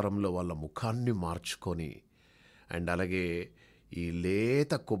అవతారంలో వాళ్ళ ముఖాన్ని మార్చుకొని అండ్ అలాగే ఈ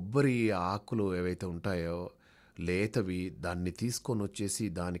లేత కొబ్బరి ఆకులు ఏవైతే ఉంటాయో లేతవి దాన్ని తీసుకొని వచ్చేసి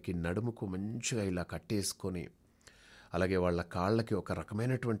దానికి నడుముకు మంచిగా ఇలా కట్టేసుకొని అలాగే వాళ్ళ కాళ్ళకి ఒక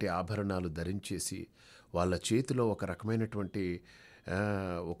రకమైనటువంటి ఆభరణాలు ధరించేసి వాళ్ళ చేతిలో ఒక రకమైనటువంటి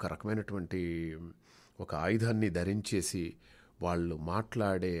ఒక ఆయుధాన్ని ధరించేసి వాళ్ళు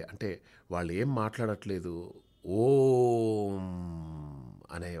మాట్లాడే అంటే వాళ్ళు ఏం మాట్లాడట్లేదు ఓం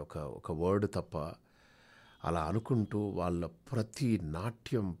అనే ఒక వర్డ్ తప్ప అలా అనుకుంటూ వాళ్ళ ప్రతి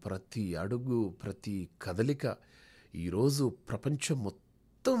నాట్యం ప్రతి అడుగు ప్రతి కదలిక ఈరోజు ప్రపంచం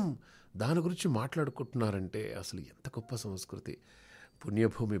మొత్తం దాని గురించి మాట్లాడుకుంటున్నారంటే అసలు ఎంత గొప్ప సంస్కృతి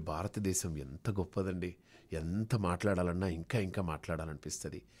పుణ్యభూమి భారతదేశం ఎంత గొప్పదండి. ఎంత మాట్లాడాలన్నా ఇంకా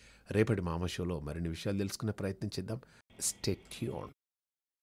మాట్లాడాలనిపిస్తుంది. రేపటి మామ షోలో మరిన్ని విషయాలు తెలుసుకునే ప్రయత్నం చేద్దాం. Stay tune.